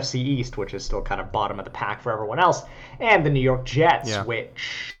the NFC East, which is still kind of bottom of the pack for everyone else, and the New York Jets,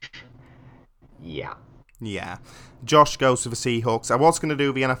 which... Yeah. Josh goes to the Seahawks. I was going to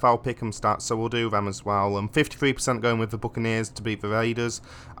do the NFL Pick'em stats, so we'll do them as well. 53% going with the Buccaneers to beat the Raiders,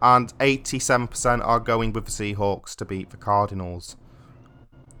 and 87% are going with the Seahawks to beat the Cardinals.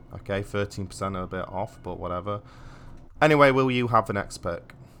 Okay, 13% are a bit off, but whatever. Anyway, will you have the next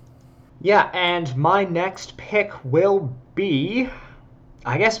pick? Yeah, and my next pick will be,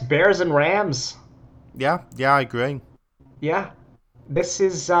 I guess, Bears and Rams. Yeah, I agree. Yeah. This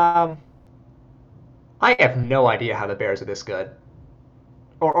is... I have no idea how the Bears are this good.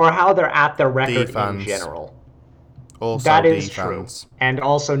 Or how they're at their record in general. Also that is defense. True. And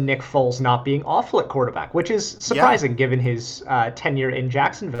also Nick Foles not being awful at quarterback, which is surprising given his tenure in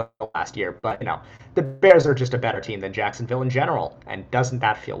Jacksonville last year. But, the Bears are just a better team than Jacksonville in general. And doesn't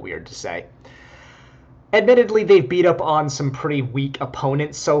that feel weird to say? Admittedly, they've beat up on some pretty weak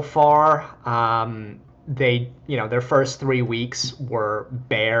opponents so far. Their first 3 weeks were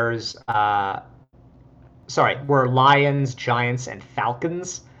were Lions, Giants, and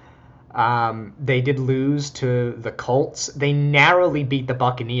Falcons. They did lose to the Colts. They narrowly beat the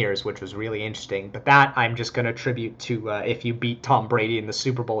Buccaneers, which was really interesting. But that I'm just going to attribute to if you beat Tom Brady in the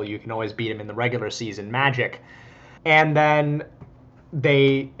Super Bowl, you can always beat him in the regular season magic. And then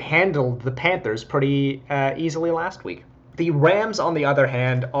they handled the Panthers pretty easily last week. The Rams, on the other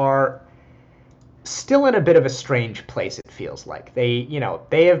hand, are still in a bit of a strange place, it feels like. They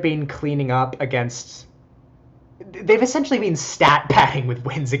have been cleaning up against... They've essentially been stat padding with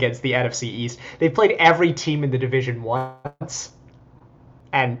wins against the NFC East. They've played every team in the division once.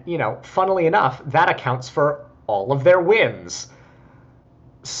 And, funnily enough, that accounts for all of their wins.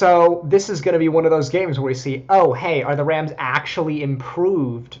 So this is going to be one of those games where we see, oh, hey, are the Rams actually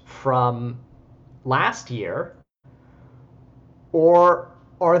improved from last year? Or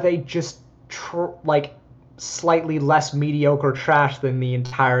are they just, slightly less mediocre trash than the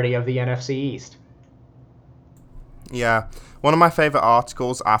entirety of the NFC East? Yeah, one of my favourite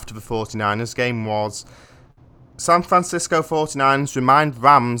articles after the 49ers game was San Francisco 49ers remind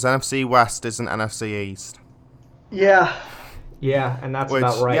Rams NFC West isn't NFC East. Yeah, and that's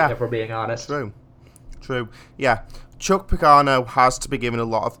about right, if we're being honest. True. Yeah, Chuck Pagano has to be given a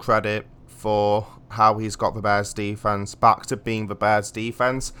lot of credit for how he's got the Bears defense back to being the Bears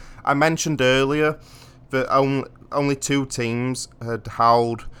defense. I mentioned earlier that only 2 teams had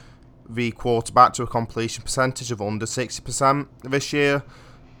held the quarterback to a completion percentage of under 60% this year.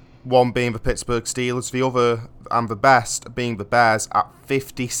 One being the Pittsburgh Steelers, the other and the best being the Bears at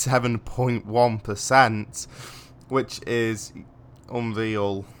 57.1%, which is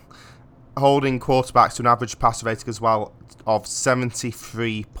unreal. Holding quarterbacks to an average passer rating as well of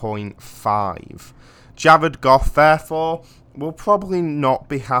 73.5. Jared Goff, therefore, will probably not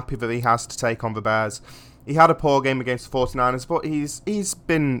be happy that he has to take on the Bears. He had a poor game against the 49ers, but he's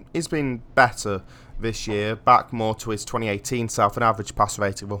been better this year, back more to his 2018 self, an average passer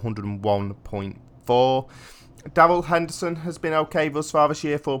rating of 101.4. Darrell Henderson has been okay thus far this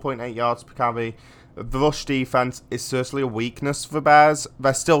year, 4.8 yards per carry. The rush defense is certainly a weakness for the Bears.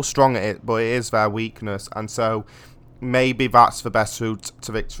 They're still strong at it, but it is their weakness, and so maybe that's the best route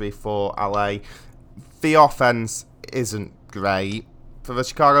to victory for LA. The offense isn't great for the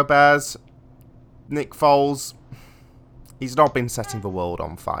Chicago Bears. Nick Foles, he's not been setting the world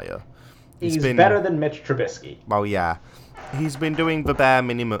on fire. He's better than Mitch Trubisky. Well, yeah. He's been doing the bare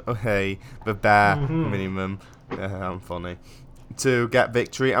minimum. Okay, the bare minimum. I'm funny. To get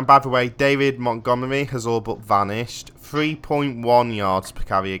victory. And by the way, David Montgomery has all but vanished. 3.1 yards per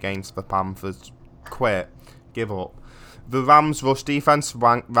carry against the Panthers. Quit. Give up. The Rams' rush defense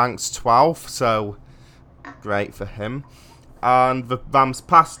ranks 12th, so great for him. And the Rams'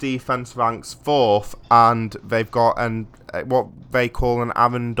 pass defense ranks 4th, and they've got what they call an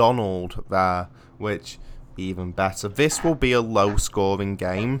Aaron Donald there, which even better. This will be a low-scoring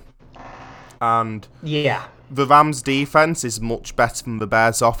game, and yeah, the Rams' defense is much better than the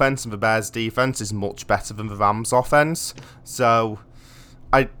Bears' offense, and the Bears' defense is much better than the Rams' offense. So,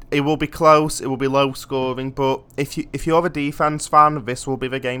 it will be close. It will be low-scoring, but if you're a defense fan, this will be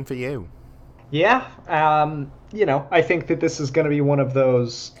the game for you. Yeah, I think that this is going to be one of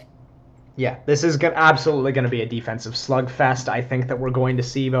those. Yeah, this is absolutely going to be a defensive slugfest. I think that we're going to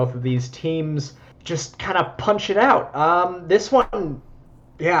see both of these teams just kind of punch it out. This one,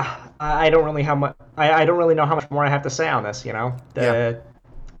 yeah, I don't really know how much more I have to say on this.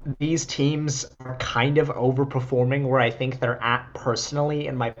 These teams are kind of overperforming where I think they're at personally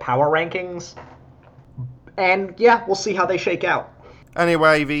in my power rankings, and yeah, we'll see how they shake out.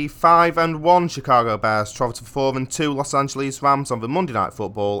 Anyway, the 5-1 Chicago Bears travel to the 4-2 Los Angeles Rams on the Monday Night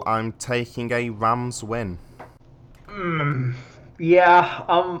Football. I'm taking a Rams win.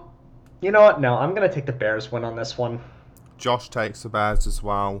 Yeah. You know what? No, I'm gonna take the Bears win on this one. Josh takes the Bears as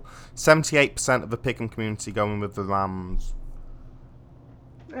well. 78% of the Pick'em community going with the Rams.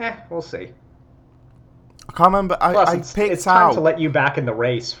 We'll see. I can't remember. It's time to let you back in the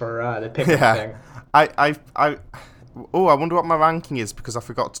race for the Pick'em thing. I wonder what my ranking is because I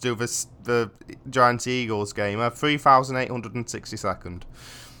forgot to do the Giants-Eagles game. I have 3,862nd.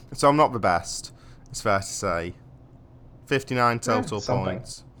 So I'm not the best, it's fair to say. 59 total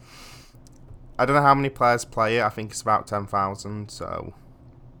points. I don't know how many players play it. I think it's about 10,000, so...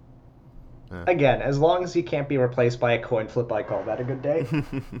 Yeah. Again, as long as you can't be replaced by a coin flip, I call that a good day.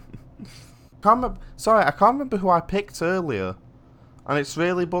 I can't remember who I picked earlier. And it's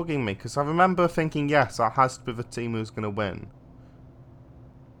really bugging me, because I remember thinking, yes, that has to be the team who's going to win.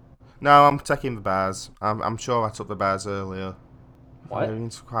 No, I'm taking the Bears. I'm sure I took the Bears earlier. What?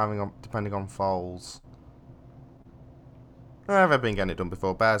 Depending on Foles. They've been getting it done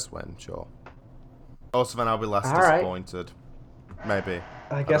before. Bears win, sure. Also, then I'll be less disappointed. Maybe.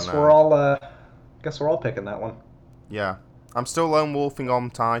 I guess we're all picking that one. Yeah. I'm still lone wolfing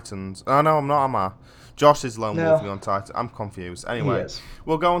on Titans. Oh, no, I'm not, am I? Josh is lone wolfing on Titans. I'm confused. Anyway,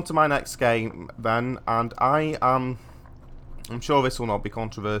 we'll go on to my next game then, and I'm sure this will not be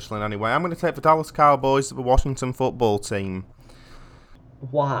controversial in any way. I'm going to take the Dallas Cowboys to the Washington football team.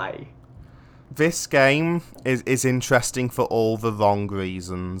 Why? This game is interesting for all the wrong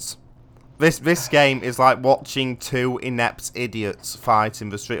reasons. This game is like watching two inept idiots fight in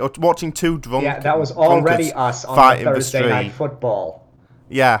the street, or watching two that was already us on Thursday Night Football.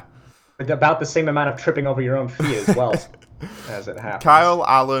 Yeah. About the same amount of tripping over your own feet as well, as it happens. Kyle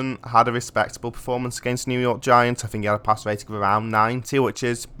Allen had a respectable performance against New York Giants. I think he had a pass rating of around 90, which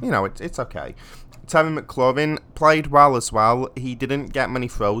is, it's okay. Terry McLaurin played well as well. He didn't get many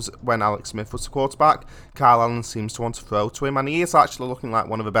throws when Alex Smith was the quarterback. Kyle Allen seems to want to throw to him, and he is actually looking like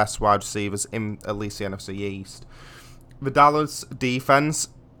one of the best wide receivers in at least the NFC East. The Dallas defense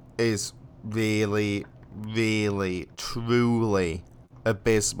is really, really, truly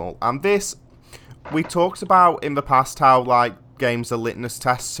abysmal. And this, we talked about in the past how games are litmus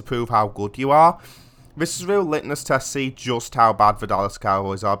tests to prove how good you are. This is a real litmus test to see just how bad the Dallas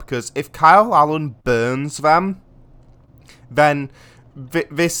Cowboys are, because if Kyle Allen burns them, then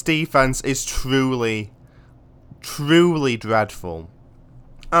this defense is truly, truly dreadful.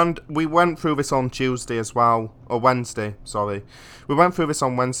 And we went through this on Wednesday, sorry. We went through this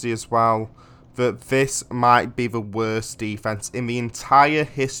on Wednesday as well, that this might be the worst defense in the entire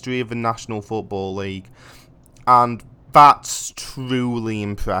history of the National Football League. And that's truly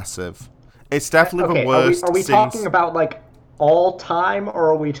impressive. It's definitely the worst. Are we talking about all time,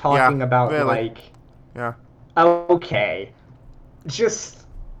 or are we talking about really? Yeah. Okay. Just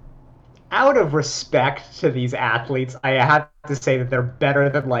out of respect to these athletes, I have to say that they're better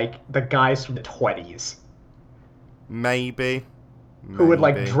than the guys from the 20s. Maybe. Who would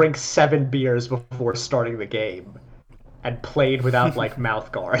drink 7 beers before starting the game and played without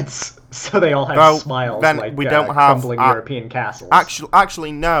mouth guards, so they all had smiles we don't have crumbling European castles.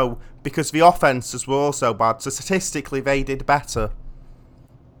 Actually, no, because the offenses were also bad, so statistically they did better.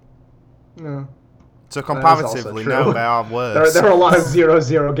 No. So comparatively, no, they are worse. There were a lot of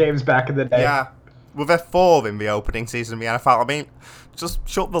 0-0 games back in the day. Yeah. Were there 4 in the opening season of the NFL? I mean, just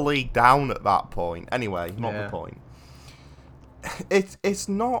shut the league down at that point. Anyway, not the point. It's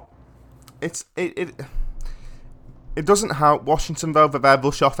not. It doesn't help Washington, though, that their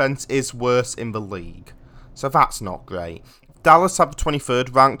rush offense is worse in the league. So that's not great. Dallas have the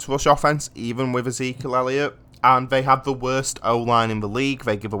 23rd ranked rush offense, even with Ezekiel Elliott. And they have the worst O-line in the league.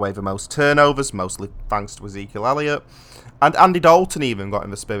 They give away the most turnovers, mostly thanks to Ezekiel Elliott. And Andy Dalton even got in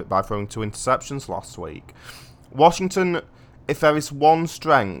the spirit by throwing 2 interceptions last week. Washington, if there is one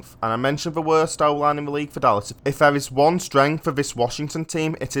strength, and I mentioned the worst O-line in the league for Dallas, if there is one strength for this Washington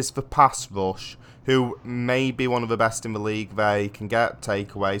team, it is the pass rush, who may be one of the best in the league. They can get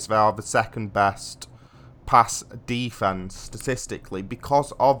takeaways. They are the second best pass defense statistically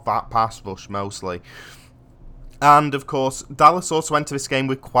because of that pass rush mostly. And, of course, Dallas also went to this game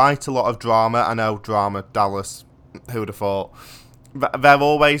with quite a lot of drama. I know, drama, Dallas, who would have thought? They're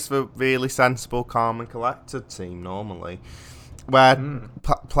always the really sensible, calm and collected team, normally. Where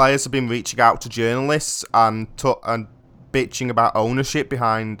players have been reaching out to journalists and bitching about ownership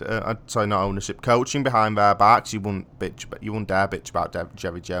behind... not ownership, coaching behind their backs. You wouldn't dare bitch about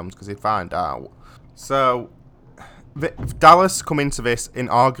Jerry Jones because he'd find out. So, Dallas come into this in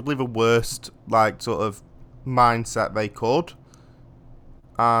arguably the worst, mindset they could,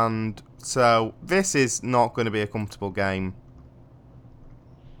 and so this is not going to be a comfortable game.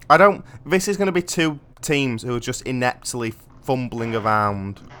 This is going to be 2 teams who are just ineptly fumbling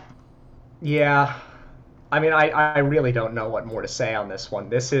around. Yeah, I mean, I really don't know what more to say on this one.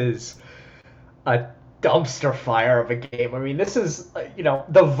 This is a dumpster fire of a game. I mean, this is,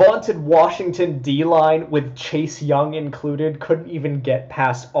 the vaunted Washington D-line with Chase Young included couldn't even get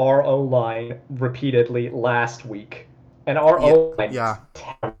past our O-line repeatedly last week. And our O-line is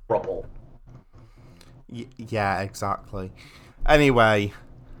terrible. Yeah, exactly. Anyway,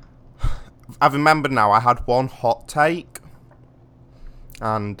 I remember now I had one hot take.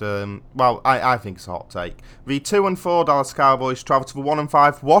 And, I think it's a hot take. The 2-4 Dallas Cowboys travel to the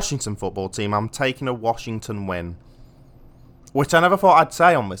 1-5 Washington football team. I'm taking a Washington win. Which I never thought I'd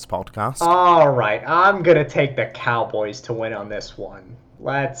say on this podcast. All right, I'm going to take the Cowboys to win on this one.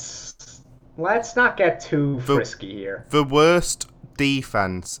 Let's not get too frisky here. The worst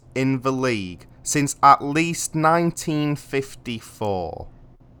defense in the league since at least 1954.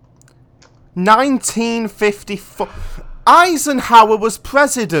 1954... Eisenhower was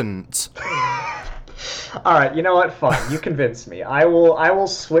president. All right, you know what? Fine, you convinced me. I will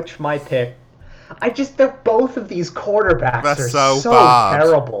switch my pick. Both of these quarterbacks are so bad.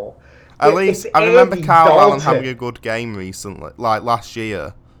 Terrible. At least I remember Kyle Allen having a good game recently, like last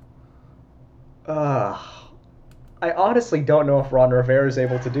year. I honestly don't know if Ron Rivera is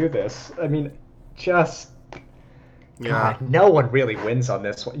able to do this. I mean, God, no one really wins on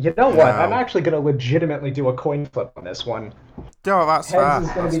this one. You know what? I'm actually going to legitimately do a coin flip on this one. No, that's fair. Heads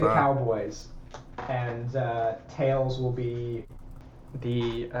is going to be the Cowboys, and tails will be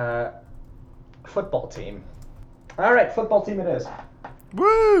the football team. All right, football team it is.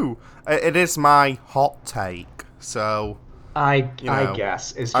 Woo! It is my hot take, so... I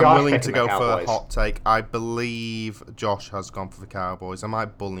guess. Is Josh I'm willing to go for a hot take. I believe Josh has gone for the Cowboys. I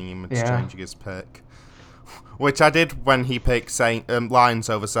might bully him into changing his pick. Which I did when he picked Lions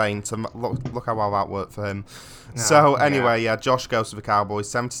over Saints. Look how well that worked for him. Josh goes for the Cowboys.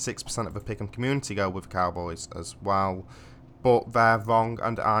 76% of the Pick'em community go with the Cowboys as well. But they're wrong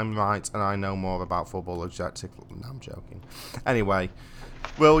and I'm right and I know more about football objectively. No, I'm joking. Anyway,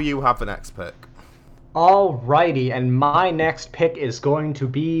 will you have the next pick? Alrighty, and my next pick is going to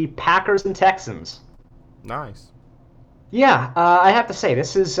be Packers and Texans. Nice. Yeah, I have to say,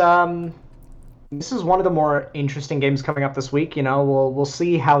 this is one of the more interesting games coming up this week. We'll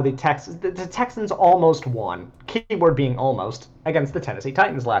see how the Texans almost won, keyword being almost, against the Tennessee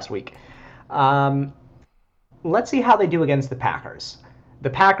Titans last week. Let's see how they do against the Packers. The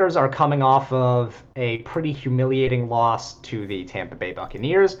Packers are coming off of a pretty humiliating loss to the Tampa Bay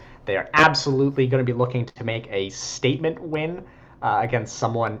Buccaneers. They are absolutely going to be looking to make a statement win against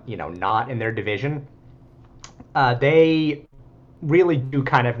someone, not in their division. They really do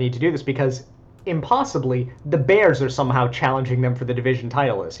kind of need to do this because impossibly, the Bears are somehow challenging them for the division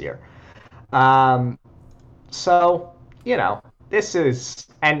title this year. This is...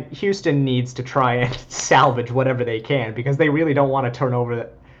 And Houston needs to try and salvage whatever they can because they really don't want to turn over...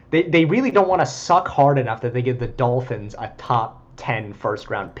 They really don't want to suck hard enough that they give the Dolphins a top 10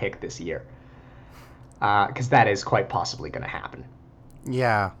 first-round pick this year. Because that is quite possibly going to happen.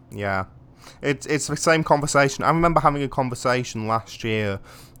 Yeah. It's the same conversation. I remember having a conversation last year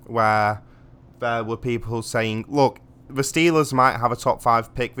where there were people saying, look, the Steelers might have a top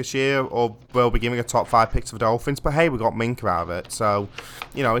 5 pick this year, or will be giving a top 5 pick to the Dolphins, but hey, we got Minka out of it, so,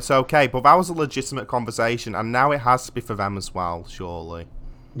 it's okay. But that was a legitimate conversation, and now it has to be for them as well, surely.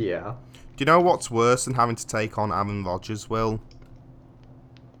 Yeah. Do you know what's worse than having to take on Aaron Rodgers, Will?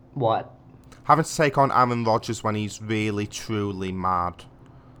 What? Having to take on Aaron Rodgers when he's really, truly mad.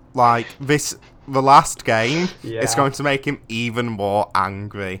 Like, the last game is going to make him even more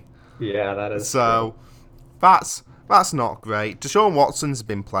angry. Yeah, that is so true. That's not great. Deshaun Watson's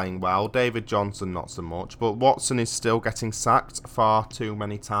been playing well. David Johnson not so much, but Watson is still getting sacked far too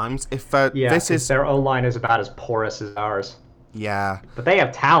many times. Their O-line is about as porous as ours. Yeah, but they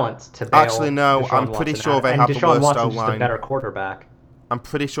have talent to bail. Actually, no. Deshaun I'm pretty Watson sure they out. have And the Deshaun worst Watson's O-line. just a better quarterback. I'm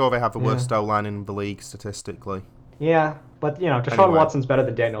pretty sure they have the worst O-line in the league statistically. Yeah, but Deshaun Watson's better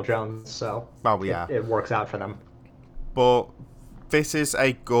than Daniel Jones, so it works out for them. But this is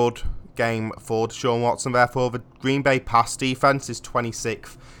a good game for Deshaun Watson. Therefore, the Green Bay pass defense is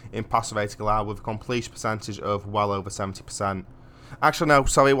 26th in passer rating allowed with a completion percentage of well over 70%. Actually, no,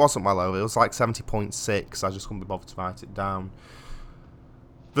 sorry, it wasn't well over. It was like 70.6. I just couldn't be bothered to write it down.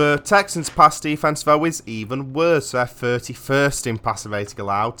 The Texans' pass defense, though, is even worse. They're 31st in passer rating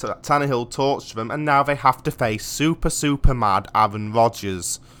allowed. Tannehill torched them, and now they have to face super mad Aaron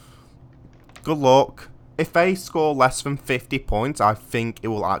Rodgers. Good luck. If they score less than 50 points, I think it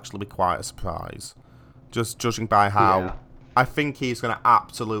will actually be quite a surprise. Just judging by how... Yeah. I think he's going to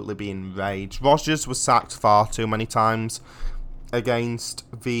absolutely be enraged. Rodgers was sacked far too many times against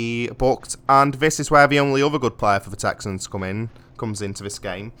the Bucs, and this is where the only other good player for the Texans comes into this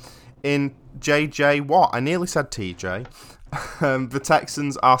game. In JJ Watt, I nearly said TJ. The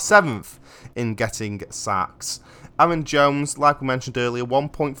Texans are 7th in getting sacks. Aaron Jones, like we mentioned earlier,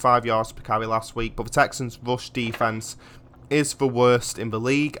 1.5 yards per carry last week, but the Texans' rush defense is the worst in the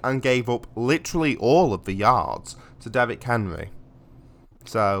league and gave up literally all of the yards to Derrick Henry.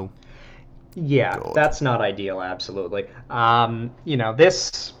 So, yeah, good. That's not ideal, absolutely.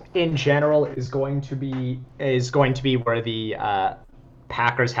 This in general is going to be where the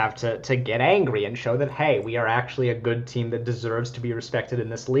Packers have to get angry and show that, hey, we are actually a good team that deserves to be respected in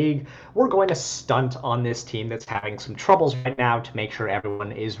this league. We're going to stunt on this team that's having some troubles right now to make sure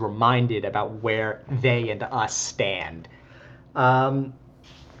everyone is reminded about where they and us stand. And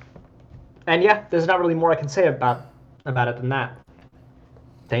yeah, there's not really more I can say about it than that.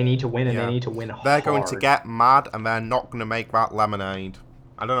 They need to win, and they need to win hard. They're going to get mad, and they're not going to make that lemonade.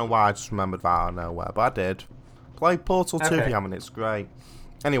 I don't know why I just remembered that out of nowhere, but I did. Play Portal 2 if you haven't, it's great.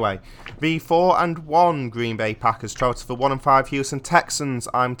 Anyway, the 4-1 Green Bay Packers travel to the 1-5 Houston Texans.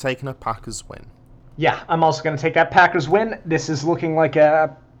 I'm taking a Packers win. Yeah, I'm also going to take that Packers win. This is looking like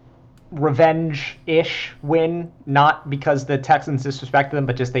a revenge-ish win, not because the Texans disrespected them,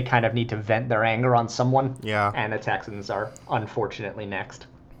 but just they kind of need to vent their anger on someone. Yeah. And the Texans are unfortunately next.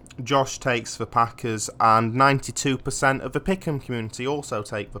 Josh takes the Packers, and 92% of the Pick'em community also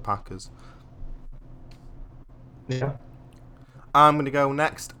take the Packers. Yeah. I'm going to go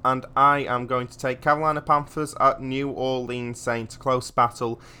next, and I am going to take Carolina Panthers at New Orleans Saints. Close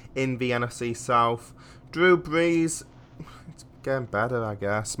battle in the NFC South. Drew Brees, it's getting better, I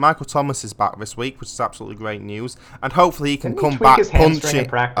guess. Michael Thomas is back this week, which is absolutely great news, and hopefully he can come back punching.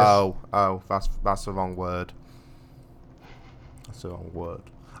 Oh, that's the wrong word. That's the wrong word.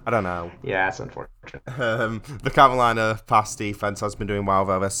 I don't know. Yeah, it's unfortunate. The Carolina pass defense has been doing well,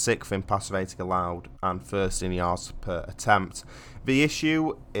 though. They're 6th in pass rating allowed and 1st in yards per attempt. The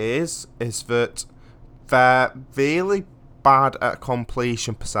issue is that they're really bad at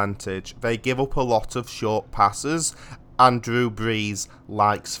completion percentage. They give up a lot of short passes, and Drew Brees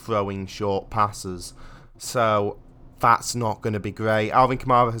likes throwing short passes. So that's not going to be great. Alvin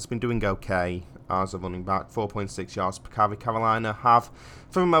Kamara has been doing okay as a running back, 4.6 yards per carry. Carolina have,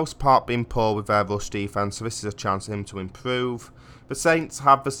 for the most part, been poor with their rush defense, so this is a chance for him to improve. The Saints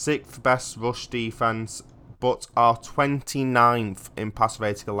have the 6th best rush defense, but are 29th in pass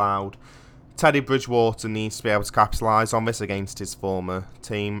rating allowed. Teddy Bridgewater needs to be able to capitalise on this against his former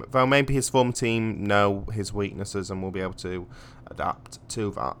team, though maybe his former team know his weaknesses and will be able to adapt to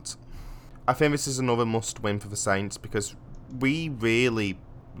that. I think this is another must-win for the Saints because we really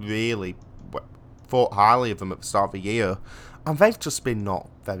thought highly of them at the start of the year, and they've just been not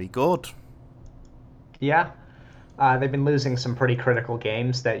very good. Yeah, they've been losing some pretty critical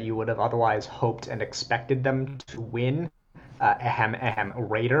games that you would have otherwise hoped and expected them to win.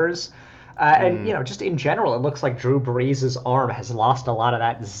 Raiders. And, just in general, it looks like Drew Brees' arm has lost a lot of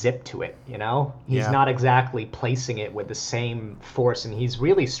that zip to it, He's not exactly placing it with the same force, and he's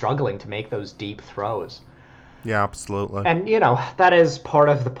really struggling to make those deep throws. Yeah, absolutely. And, that is part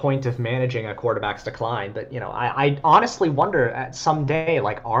of the point of managing a quarterback's decline. But, I honestly wonder at someday,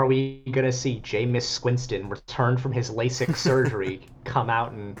 like, are we going to see Jameis Winston return from his LASIK surgery, come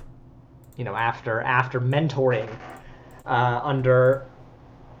out and, after mentoring under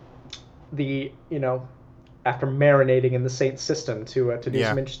the, after marinating in the Saints system to do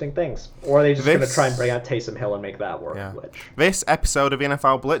some interesting things? Or are they just going to try and bring out Taysom Hill and make that work? Yeah. This episode of the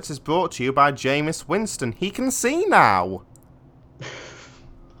NFL Blitz is brought to you by Jameis Winston. He can see now.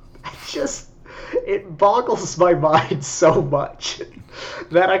 It boggles my mind so much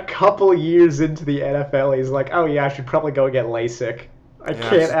that a couple years into the NFL, he's like, oh yeah, I should probably go get LASIK. I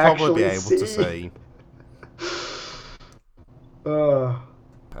can't actually be able to see.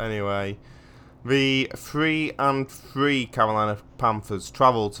 Anyway, the 3-3 Carolina Panthers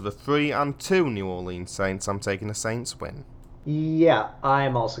travel to the 3-2 New Orleans Saints. I'm taking the Saints win. Yeah,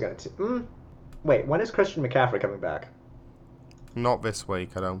 I'm also going to. Wait, when is Christian McCaffrey coming back? Not this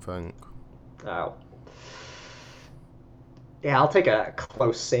week, I don't think. Oh. Yeah, I'll take a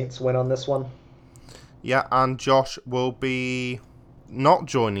close Saints win on this one. Yeah, and Josh will be not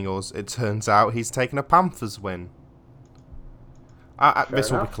joining us, it turns out. He's taking a Panthers win. This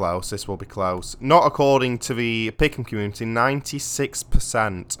will be close. This will be close. Not according to the Pick'em community.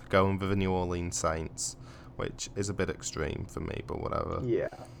 96% going for the New Orleans Saints, which is a bit extreme for me, but whatever. Yeah.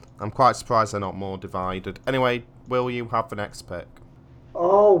 I'm quite surprised they're not more divided. Anyway, will you have the next pick?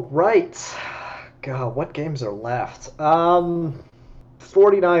 Oh, right. God, what games are left?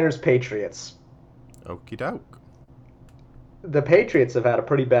 49ers Patriots. Okie doke. The Patriots have had a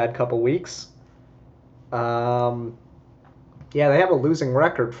pretty bad couple weeks. Yeah, they have a losing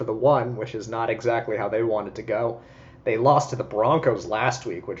record for the one, which is not exactly how they wanted to go. They lost to the Broncos last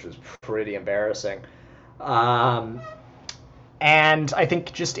week, which was pretty embarrassing. And I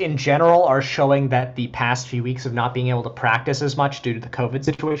think just in general are showing that the past few weeks of not being able to practice as much due to the COVID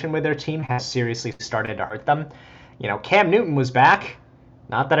situation with their team has seriously started to hurt them. Cam Newton was back.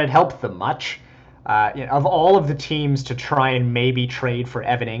 Not that it helped them much. Of all of the teams to try and maybe trade for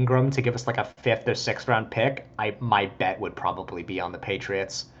Evan Ingram to give us like a 5th or 6th round pick, my bet would probably be on the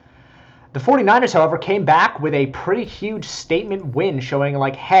Patriots. The 49ers, however, came back with a pretty huge statement win showing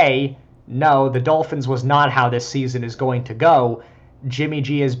like, hey, no, the Dolphins was not how this season is going to go. Jimmy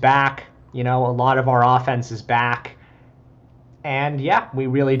G is back. A lot of our offense is back. And yeah, we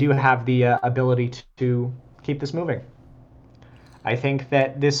really do have the ability to keep this moving. I think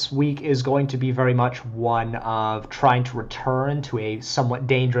that this week is going to be very much one of trying to return to a somewhat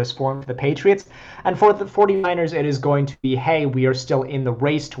dangerous form for the Patriots. And for the 49ers, it is going to be, hey, we are still in the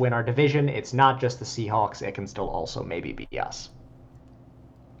race to win our division. It's not just the Seahawks. It can still also maybe be us.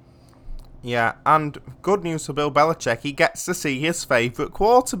 Yeah, and good news for Bill Belichick. He gets to see his favourite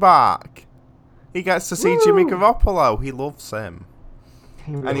quarterback. He gets to see Jimmy Garoppolo. He loves him.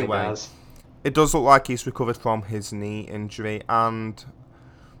 He really does. It does look like he's recovered from his knee injury, and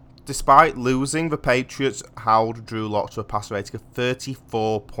despite losing, the Patriots held Drew Lock to a passer rating of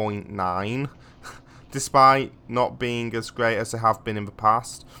 34.9, despite not being as great as they have been in the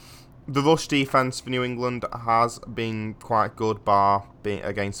past. The rush defense for New England has been quite good, bar being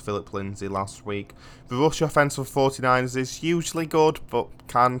against Philip Lindsay last week. The rush offense for 49ers is usually good, but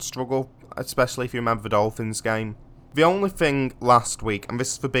can struggle, especially if you remember the Dolphins game. The only thing last week, and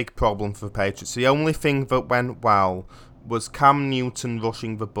this is the big problem for the Patriots, the only thing that went well was Cam Newton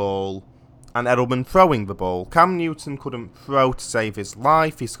rushing the ball and Edelman throwing the ball. Cam Newton couldn't throw to save his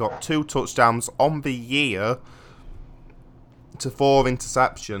life. He's got 2 touchdowns on the year to 4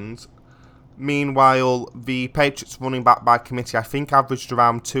 interceptions. Meanwhile, the Patriots running back by committee, I think, averaged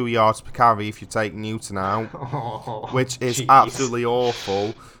around 2 yards per carry if you take Newton out, which is absolutely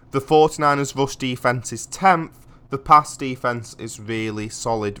awful. The 49ers rush defense is 10th. The pass defense is really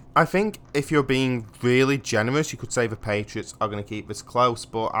solid. I think if you're being really generous, you could say the Patriots are going to keep this close,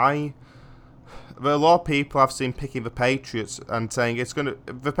 but there are a lot of people I've seen picking the Patriots and saying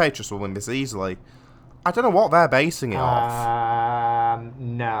the Patriots will win this easily. I don't know what they're basing it off.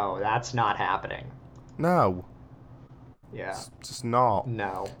 No, that's not happening. No. Yeah. It's just not.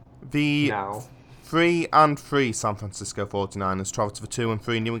 No. 3-3 San Francisco 49ers travel to the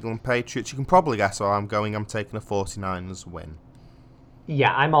 2-3 New England Patriots. You can probably guess where I'm going. I'm taking a 49ers win.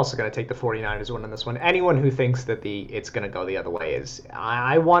 Yeah, I'm also going to take the 49ers win on this one. Anyone who thinks that it's going to go the other way is...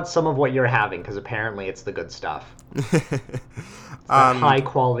 I want some of what you're having, because apparently it's the good stuff.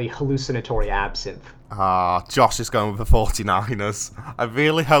 High-quality hallucinatory absinthe. Josh is going with the 49ers. I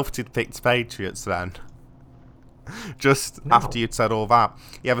really hoped he'd picked Patriots then. After you'd said all that.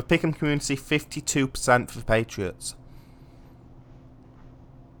 You have a pick'em community, 52% for the Patriots.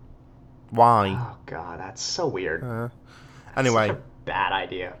 Why? Oh, God, that's so weird. Anyway. Such a bad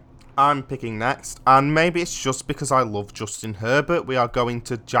idea. I'm picking next, and maybe it's just because I love Justin Herbert. We are going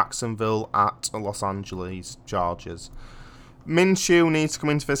to Jacksonville at Los Angeles Chargers. Minshew needs to come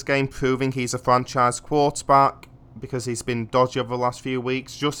into this game proving he's a franchise quarterback because he's been dodgy over the last few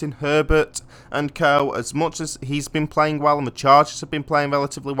weeks. Justin Herbert and co, as much as he's been playing well and the Chargers have been playing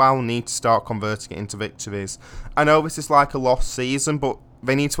relatively well, need to start converting it into victories. I know this is like a lost season, but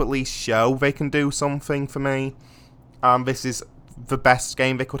they need to at least show they can do something for me. And this is the best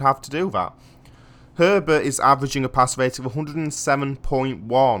game they could have to do that. Herbert is averaging a pass rating of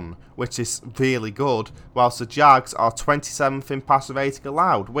 107.1, which is really good, whilst the Jags are 27th in passer rating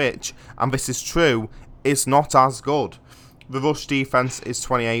allowed, which, and this is true, is not as good. The rush defense is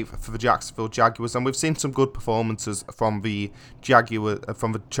 28th for the Jacksonville Jaguars, and we've seen some good performances from the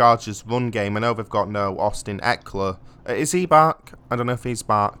Chargers run game. I know they've got no Austin Eckler. Is he back? I don't know if he's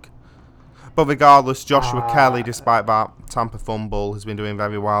back. But regardless, Joshua Kelly, despite that Tampa fumble, has been doing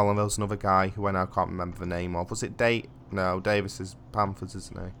very well. And there was another guy who I now can't remember the name of. Was it No, Davis is Panthers,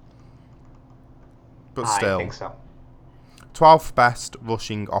 isn't he? But still. I think so. 12th best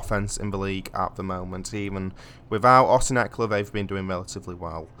rushing offense in the league at the moment. Even without Austin Eckler, they've been doing relatively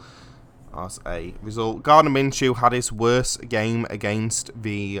well. As a result, Gardner Minshew had his worst game against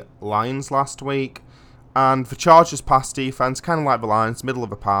the Lions last week. And the Chargers' pass defense, kind of like the Lions, middle of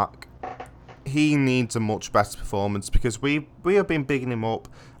the pack. He needs a much better performance because we have been bigging him up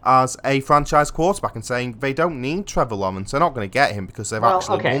as a franchise quarterback and saying they don't need Trevor Lawrence. They're not going to get him because they've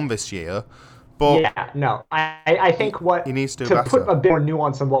won this year. But yeah, no. I think he needs to do better. Put a bit more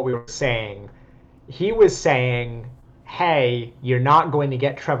nuance on what we were saying, he was saying, hey, you're not going to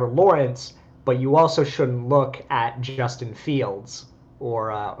get Trevor Lawrence, but you also shouldn't look at Justin Fields or,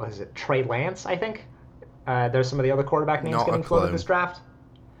 was it Trey Lance, I think? There's some of the other quarterback names getting floated this draft.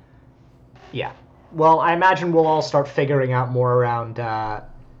 Yeah. Well, I imagine we'll all start figuring out more around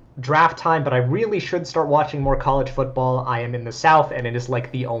draft time, but I really should start watching more college football. I am in the South, and it is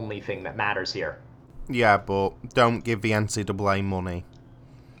like the only thing that matters here. Yeah, but don't give the NCAA money.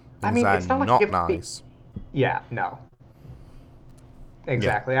 I mean, it's not nice. Yeah, no.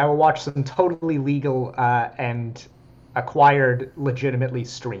 Exactly. Yeah. I will watch some totally legal and acquired legitimately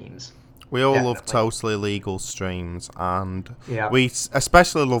streams. We all love totally legal streams, and we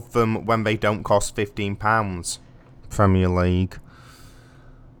especially love them when they don't cost £15. Premier League.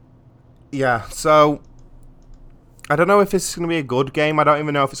 Yeah, so I don't know if this is going to be a good game. I don't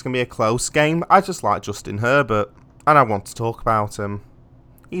even know if it's going to be a close game. I just like Justin Herbert, and I want to talk about him.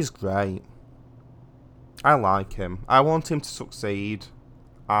 He's great. I like him. I want him to succeed.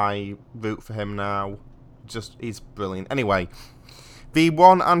 I root for him now. He's brilliant. Anyway, the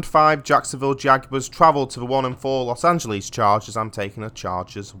 1-5 Jacksonville Jaguars travel to the 1-4 Los Angeles Chargers. I'm taking a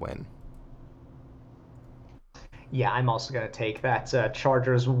Chargers win. Yeah, I'm also going to take that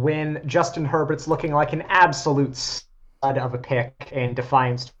Chargers win. Justin Herbert's looking like an absolute stud of a pick in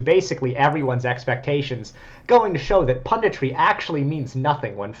defiance to basically everyone's expectations, going to show that punditry actually means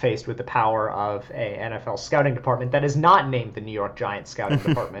nothing when faced with the power of a NFL scouting department that is not named the New York Giants scouting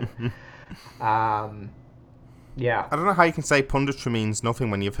department. Yeah. I don't know how you can say punditry means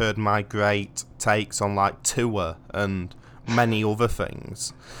nothing when you've heard my great takes on like Tua and many other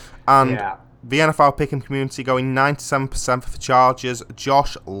things. And the NFL pick'em community going 97% for the Chargers.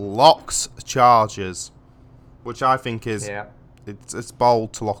 Josh locks Chargers, which I think is it's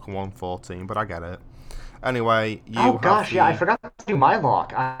bold to lock a 114, but I get it. Anyway, I forgot to do my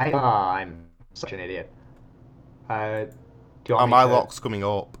lock. I'm such an idiot. Do you want my lock's coming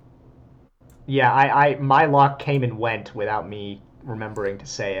up. Yeah, my lock came and went without me remembering to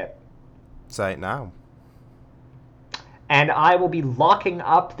say it. Say it now. And I will be locking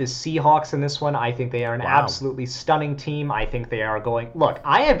up the Seahawks in this one. I think they are an absolutely stunning team. I think they are going... Look,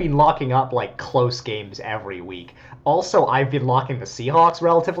 I have been locking up like close games every week. Also, I've been locking the Seahawks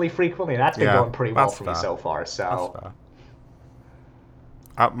relatively frequently. That's been going pretty well for me so far. So,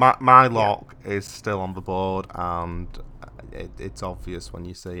 my lock is still on the board, and it's obvious when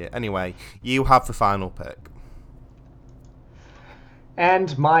you see it. Anyway, you have the final pick.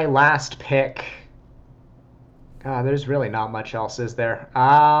 And my last pick... there's really not much else, is there?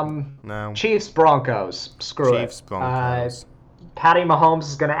 No. Chiefs, Broncos. Screw it. Chiefs, Broncos. Patty Mahomes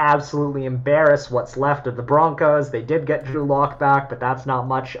is going to absolutely embarrass what's left of the Broncos. They did get Drew Lock back, but that's not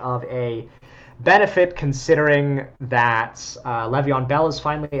much of a benefit considering that Le'Veon Bell is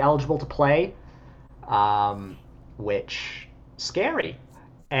finally eligible to play, which scary.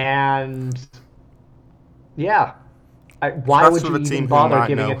 And yeah. Why would you even bother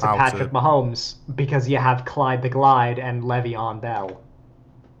giving it to Patrick Mahomes? Because you have Clyde the Glide and Le'Veon Bell.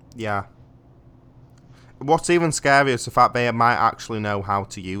 Yeah, what's even scarier is the fact they might actually know how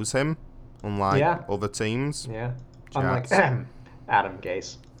to use him, unlike other teams. Yeah. Jets. Unlike Adam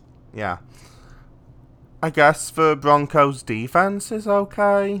Gase. Yeah. I guess the Broncos' defense is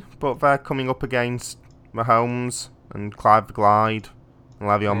okay, but they're coming up against Mahomes and Clive the Glide, and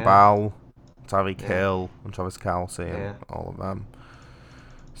Le'Veon Bell, Tyreek Hill, and Travis Kelce, and all of them.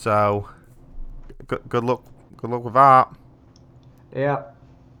 So, good luck with that. Yeah.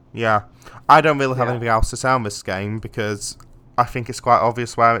 Yeah. I don't really have anything else to say on this game because I think it's quite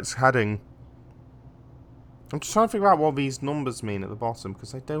obvious where it's heading. I'm just trying to figure out what these numbers mean at the bottom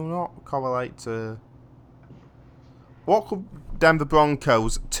because they do not correlate to... What could Denver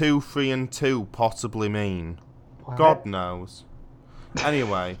Broncos 2-3-2 possibly mean? What? God knows.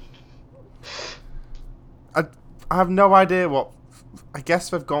 Anyway, I have no idea what. I guess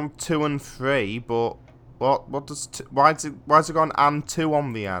they've gone 2-3, but what does why's it gone and 2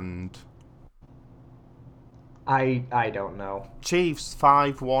 on the end? I don't know. Chiefs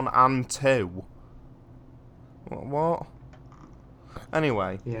 5-1 and 2. What?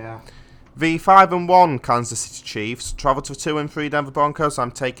 Anyway. Yeah. The 5-1 Kansas City Chiefs travel to 2-3 Denver Broncos.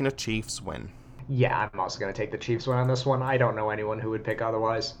 I'm taking a Chiefs win. Yeah, I'm also going to take the Chiefs win on this one. I don't know anyone who would pick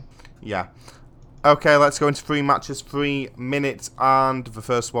otherwise. Yeah. Okay, let's go into 3 matches, 3 minutes, and the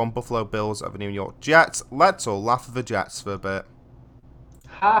first one, Buffalo Bills at the New York Jets. Let's all laugh at the Jets for a bit.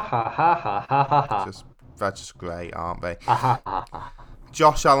 Ha ha ha ha ha ha ha. They're just great, aren't they? Ha ha ha ha.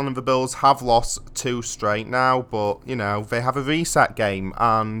 Josh Allen and the Bills have lost 2 straight now, but, you know, they have a reset game,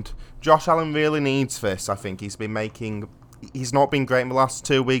 and Josh Allen really needs this, I think. He's not been great in the last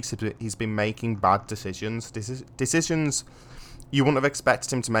 2 weeks. He's been making bad decisions. Decisions you wouldn't have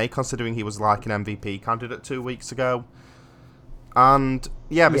expected him to make, considering he was like an MVP candidate 2 weeks ago. And,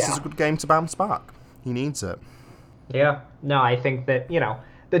 this is a good game to bounce back. He needs it. Yeah. No, I think that,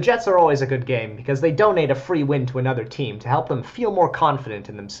 the Jets are always a good game because they donate a free win to another team to help them feel more confident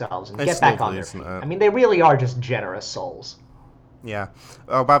in themselves and get back on their feet. I mean, they really are just generous souls. Yeah.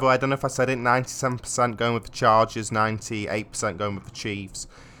 Oh, by the way, I don't know if I said it, 97% going with the Chargers, 98% going with the Chiefs.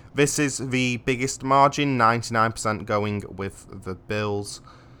 This is the biggest margin, 99% going with the Bills.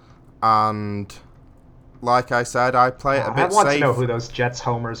 And like I said, I play it a bit safe. I want to know who those Jets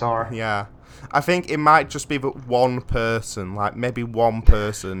homers are. Yeah. I think it might just be that one person, like maybe one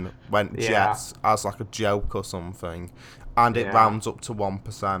person went Jets as like a joke or something, and it rounds up to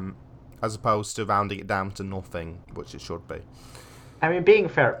 1%, as opposed to rounding it down to nothing, which it should be. I mean, being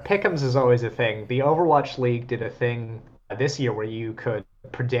fair, pick'ems is always a thing. The Overwatch League did a thing this year where you could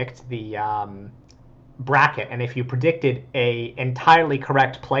predict the bracket, and if you predicted a entirely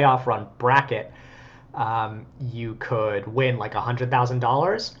correct playoff run bracket, you could win like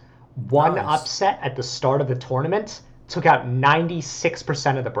 $100,000. One upset at the start of the tournament took out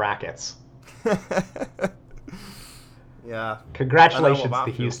 96% of the brackets. Yeah. Congratulations to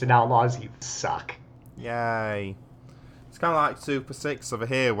the Houston Outlaws. You suck. Yay. It's kind of like Super 6 over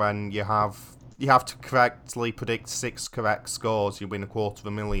here when you have to correctly predict 6 correct scores, you win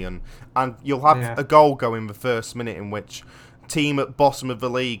 $250,000. And you'll have a goal go in the first minute in which team at bottom of the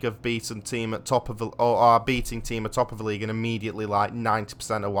league have beaten team at top of the, or are beating team at top of the league, and immediately like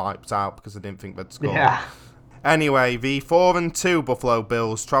 90% are wiped out because they didn't think they'd score. Yeah. Anyway, the 4-2 Buffalo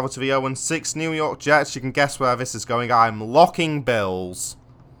Bills travel to the 0-6 New York Jets. You can guess where this is going. I'm locking Bills.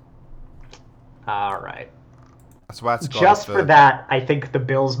 All right. I swear to God. Just for that, I think the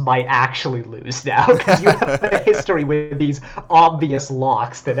Bills might actually lose now because you have a history with these obvious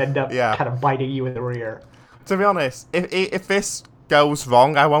locks that end up kind of biting you in the rear. To be honest, if this goes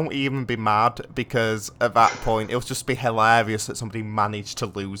wrong, I won't even be mad because at that point it'll just be hilarious that somebody managed to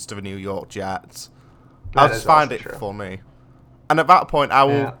lose to the New York Jets. I'll just find it funny. And at that point I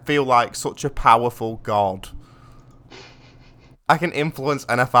will feel like such a powerful god. I can influence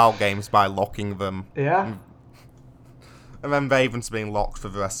NFL games by locking them. Yeah. And then Ravens being locked for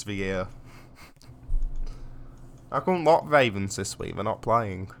the rest of the year. I couldn't lock Ravens this week, they're not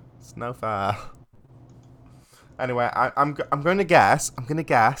playing. It's no fair. Anyway, I'm going to guess,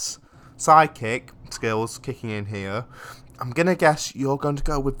 sidekick skills kicking in here. I'm going to guess you're going to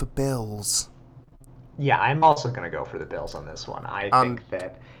go with the Bills. Yeah, I'm also going to go for the Bills on this one. I think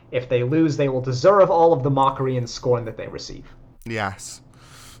that if they lose, they will deserve all of the mockery and scorn that they receive. Yes.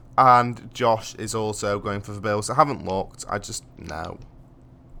 And Josh is also going for the Bills. I haven't looked, I just know.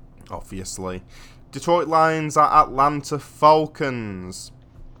 Obviously. Detroit Lions at Atlanta Falcons.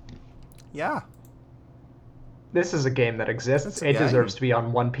 Yeah. This is a game that exists. It deserves to be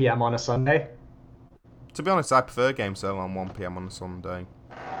on 1 p.m. on a Sunday. To be honest, I prefer games so on 1 p.m. on a Sunday.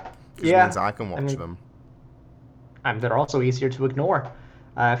 Yeah. It means I can watch them. They're also easier to ignore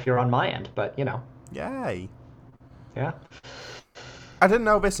if you're on my end, but, Yay. Yeah. I didn't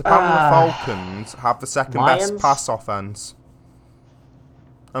know this. Apparently the Falcons have the second best pass offense.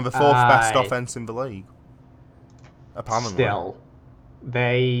 And the fourth best offense in the league. Apparently. Still.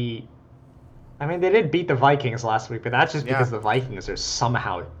 They did beat the Vikings last week, but that's just because the Vikings are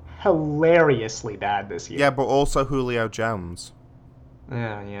somehow hilariously bad this year. Yeah, but also Julio Jones.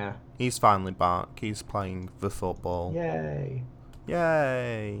 Yeah. He's finally back. He's playing the football. Yay.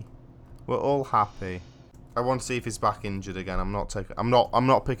 We're all happy. I want to see if he's back injured again. I'm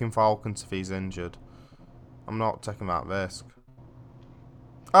not picking Falcons if he's injured. I'm not taking that risk.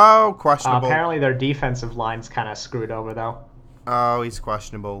 Oh, questionable. Apparently their defensive line's kind of screwed over though. Oh, he's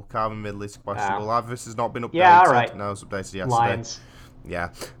questionable. Calvin Ridley's questionable. This has not been updated. Yeah, all right. No, it was updated yesterday. Lions.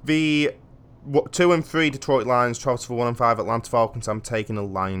 Yeah. The 2-3 Detroit Lions travel to the 1-5 Atlanta Falcons. I'm taking a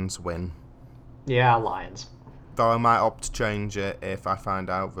Lions win. Yeah, Lions. Though I might opt to change it if I find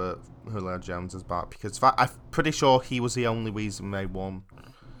out that Julio Jones is back, because I'm pretty sure he was the only reason they won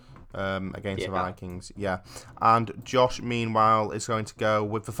against the Vikings. Yeah. And Josh, meanwhile, is going to go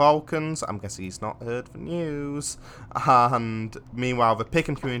with the Falcons. I'm guessing he's not heard the news. And meanwhile, the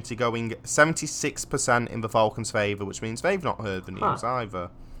Pick'em community going 76% in the Falcons' favour, which means they've not heard the news either.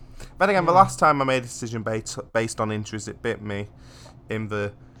 But again, the last time I made a decision based on injuries, it bit me in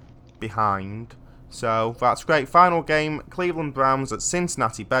the behind. So that's great. Final game, Cleveland Browns at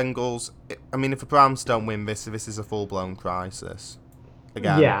Cincinnati Bengals. I mean, if the Browns don't win this is a full-blown crisis.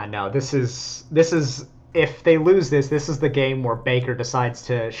 Again. Yeah, no, this is if they lose this is the game where Baker decides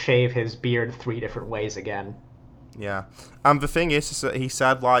to shave his beard 3 different ways again. Yeah. And the thing is that he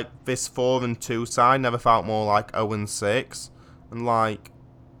said, like, this 4-2 side never felt more like 0-6. And, like,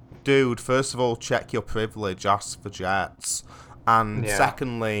 dude, first of all, check your privilege, ask for Jets. And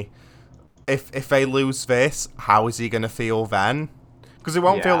secondly, if they lose this, how is he going to feel then? Because it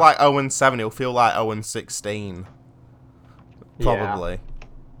won't feel like 0-7, it'll feel like 0-16. Probably.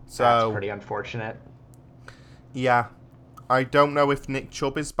 So that's pretty unfortunate. Yeah. I don't know if Nick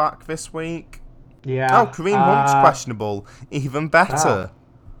Chubb is back this week. Yeah. Oh, Kareem Hunt's questionable. Even better.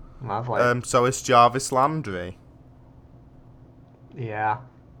 Oh, lovely. So is Jarvis Landry. Yeah.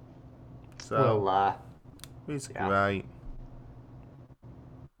 So he's great.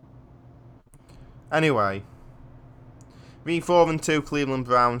 Anyway, the 4-2 Cleveland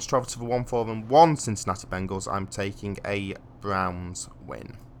Browns travel to the 1-4-1 Cincinnati Bengals. I'm taking a Browns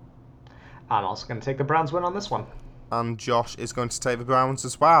win. I'm also going to take the Browns win on this one. And Josh is going to take the Browns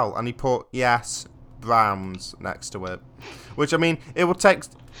as well. And he put, Browns next to it. Which, I mean, it will take,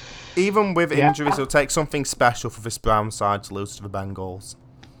 even with injuries, it will take something special for this Browns side to lose to the Bengals.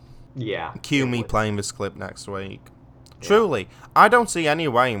 Yeah. Cue me playing this clip next week. Truly, I don't see any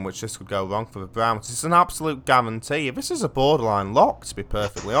way in which this could go wrong for the Browns. It's an absolute guarantee. This is a borderline lock, to be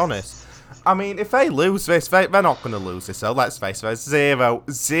perfectly honest. I mean, if they lose this, they're not going to lose this, so let's face it, there's 0,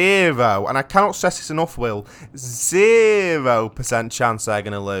 and I cannot stress this enough, Will, 0% chance they're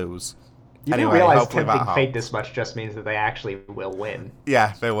going to lose. You do realize tempting fate this much just means that they actually will win.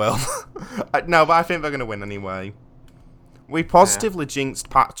 Yeah, they will. No, but I think they're going to win anyway. We positively jinxed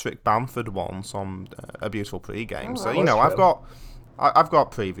Patrick Bamford once on a beautiful pre-game, so you know I've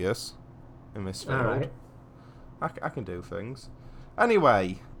got previous in this field. All right. I can do things.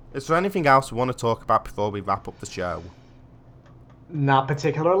 Anyway, is there anything else we want to talk about before we wrap up the show? Not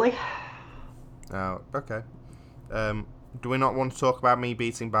particularly. Oh, okay. Do we not want to talk about me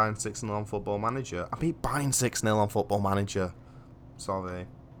beating Bayern 6-0 on Football Manager? I beat Bayern 6-0 on Football Manager. Sorry.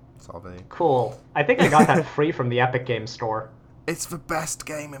 Cool. I think I got that free from the Epic Games store. It's the best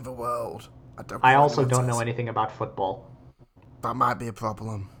game in the world. I also don't know anything about football. That might be a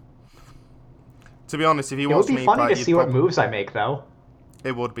problem. To be honest, if you watch me play... It would be funny to see what moves I make, though.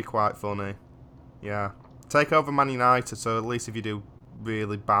 It would be quite funny. Yeah. Take over Man United, so at least if you do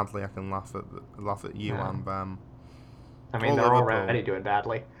really badly, I can laugh at you and them. I mean, they're already doing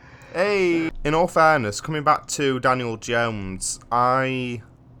badly. Hey! In all fairness, coming back to Daniel Jones, I've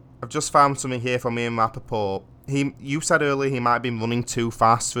just found something here from Ian Rappaport. You said earlier he might have been running too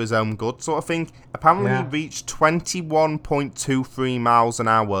fast for his own good, sort of thing. Apparently he reached 21.23 miles an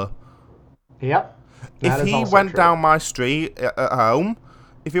hour. Yep. If he went down my street at home,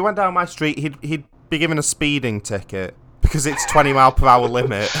 he'd be given a speeding ticket because it's 20 mile per hour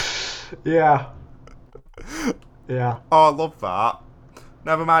limit. Yeah. Yeah. Oh, I love that.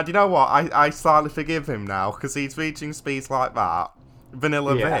 Never mind. You know what? I slightly forgive him now because he's reaching speeds like that.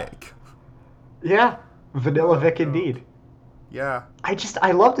 Vanilla Vic. Yeah. Vanilla Vic indeed. Yeah.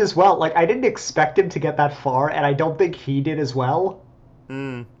 I loved as well. Like, I didn't expect him to get that far, and I don't think he did as well.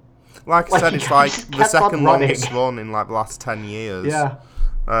 Like I said, it's like the second longest run in like the last 10 years. Yeah.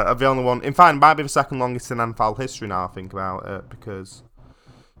 The only one. In fact, it might be the second longest in NFL history now I think about it, because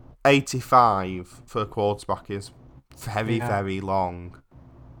 85 for a quarterback is very, very long.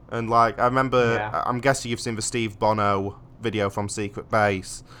 And, like, I remember, I'm guessing you've seen the Steve Bono video from Secret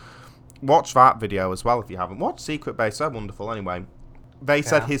Base. Watch that video as well if you haven't. Watch Secret Base, they're wonderful anyway. They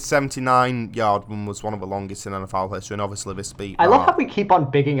said his 79-yard run was one of the longest in NFL history, and obviously this beat I love how we keep on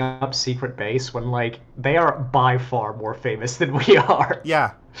bigging up Secret Base when, like, they are by far more famous than we are.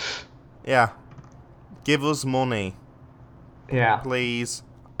 Yeah. Give us money. Yeah. Please.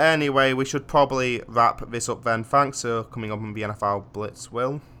 Anyway, we should probably wrap this up then. Thanks for coming up on the NFL Blitz,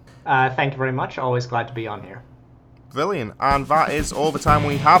 Will. Thank you very much. Always glad to be on here. Brilliant. And that is all the time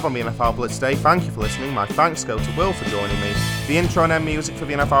we have on the NFL Blitz today. Thank you for listening. My thanks go to Will for joining me. The intro and end music for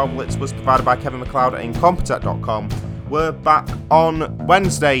the NFL Blitz was provided by Kevin McLeod at Incompetech.com. We're back on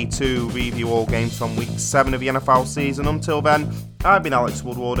Wednesday to review all games from Week 7 of the NFL season. Until then, I've been Alex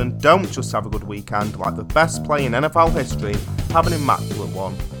Woodward, and don't just have a good weekend. Like the best play in NFL history, have an immaculate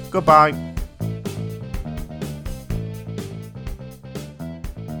one. Goodbye.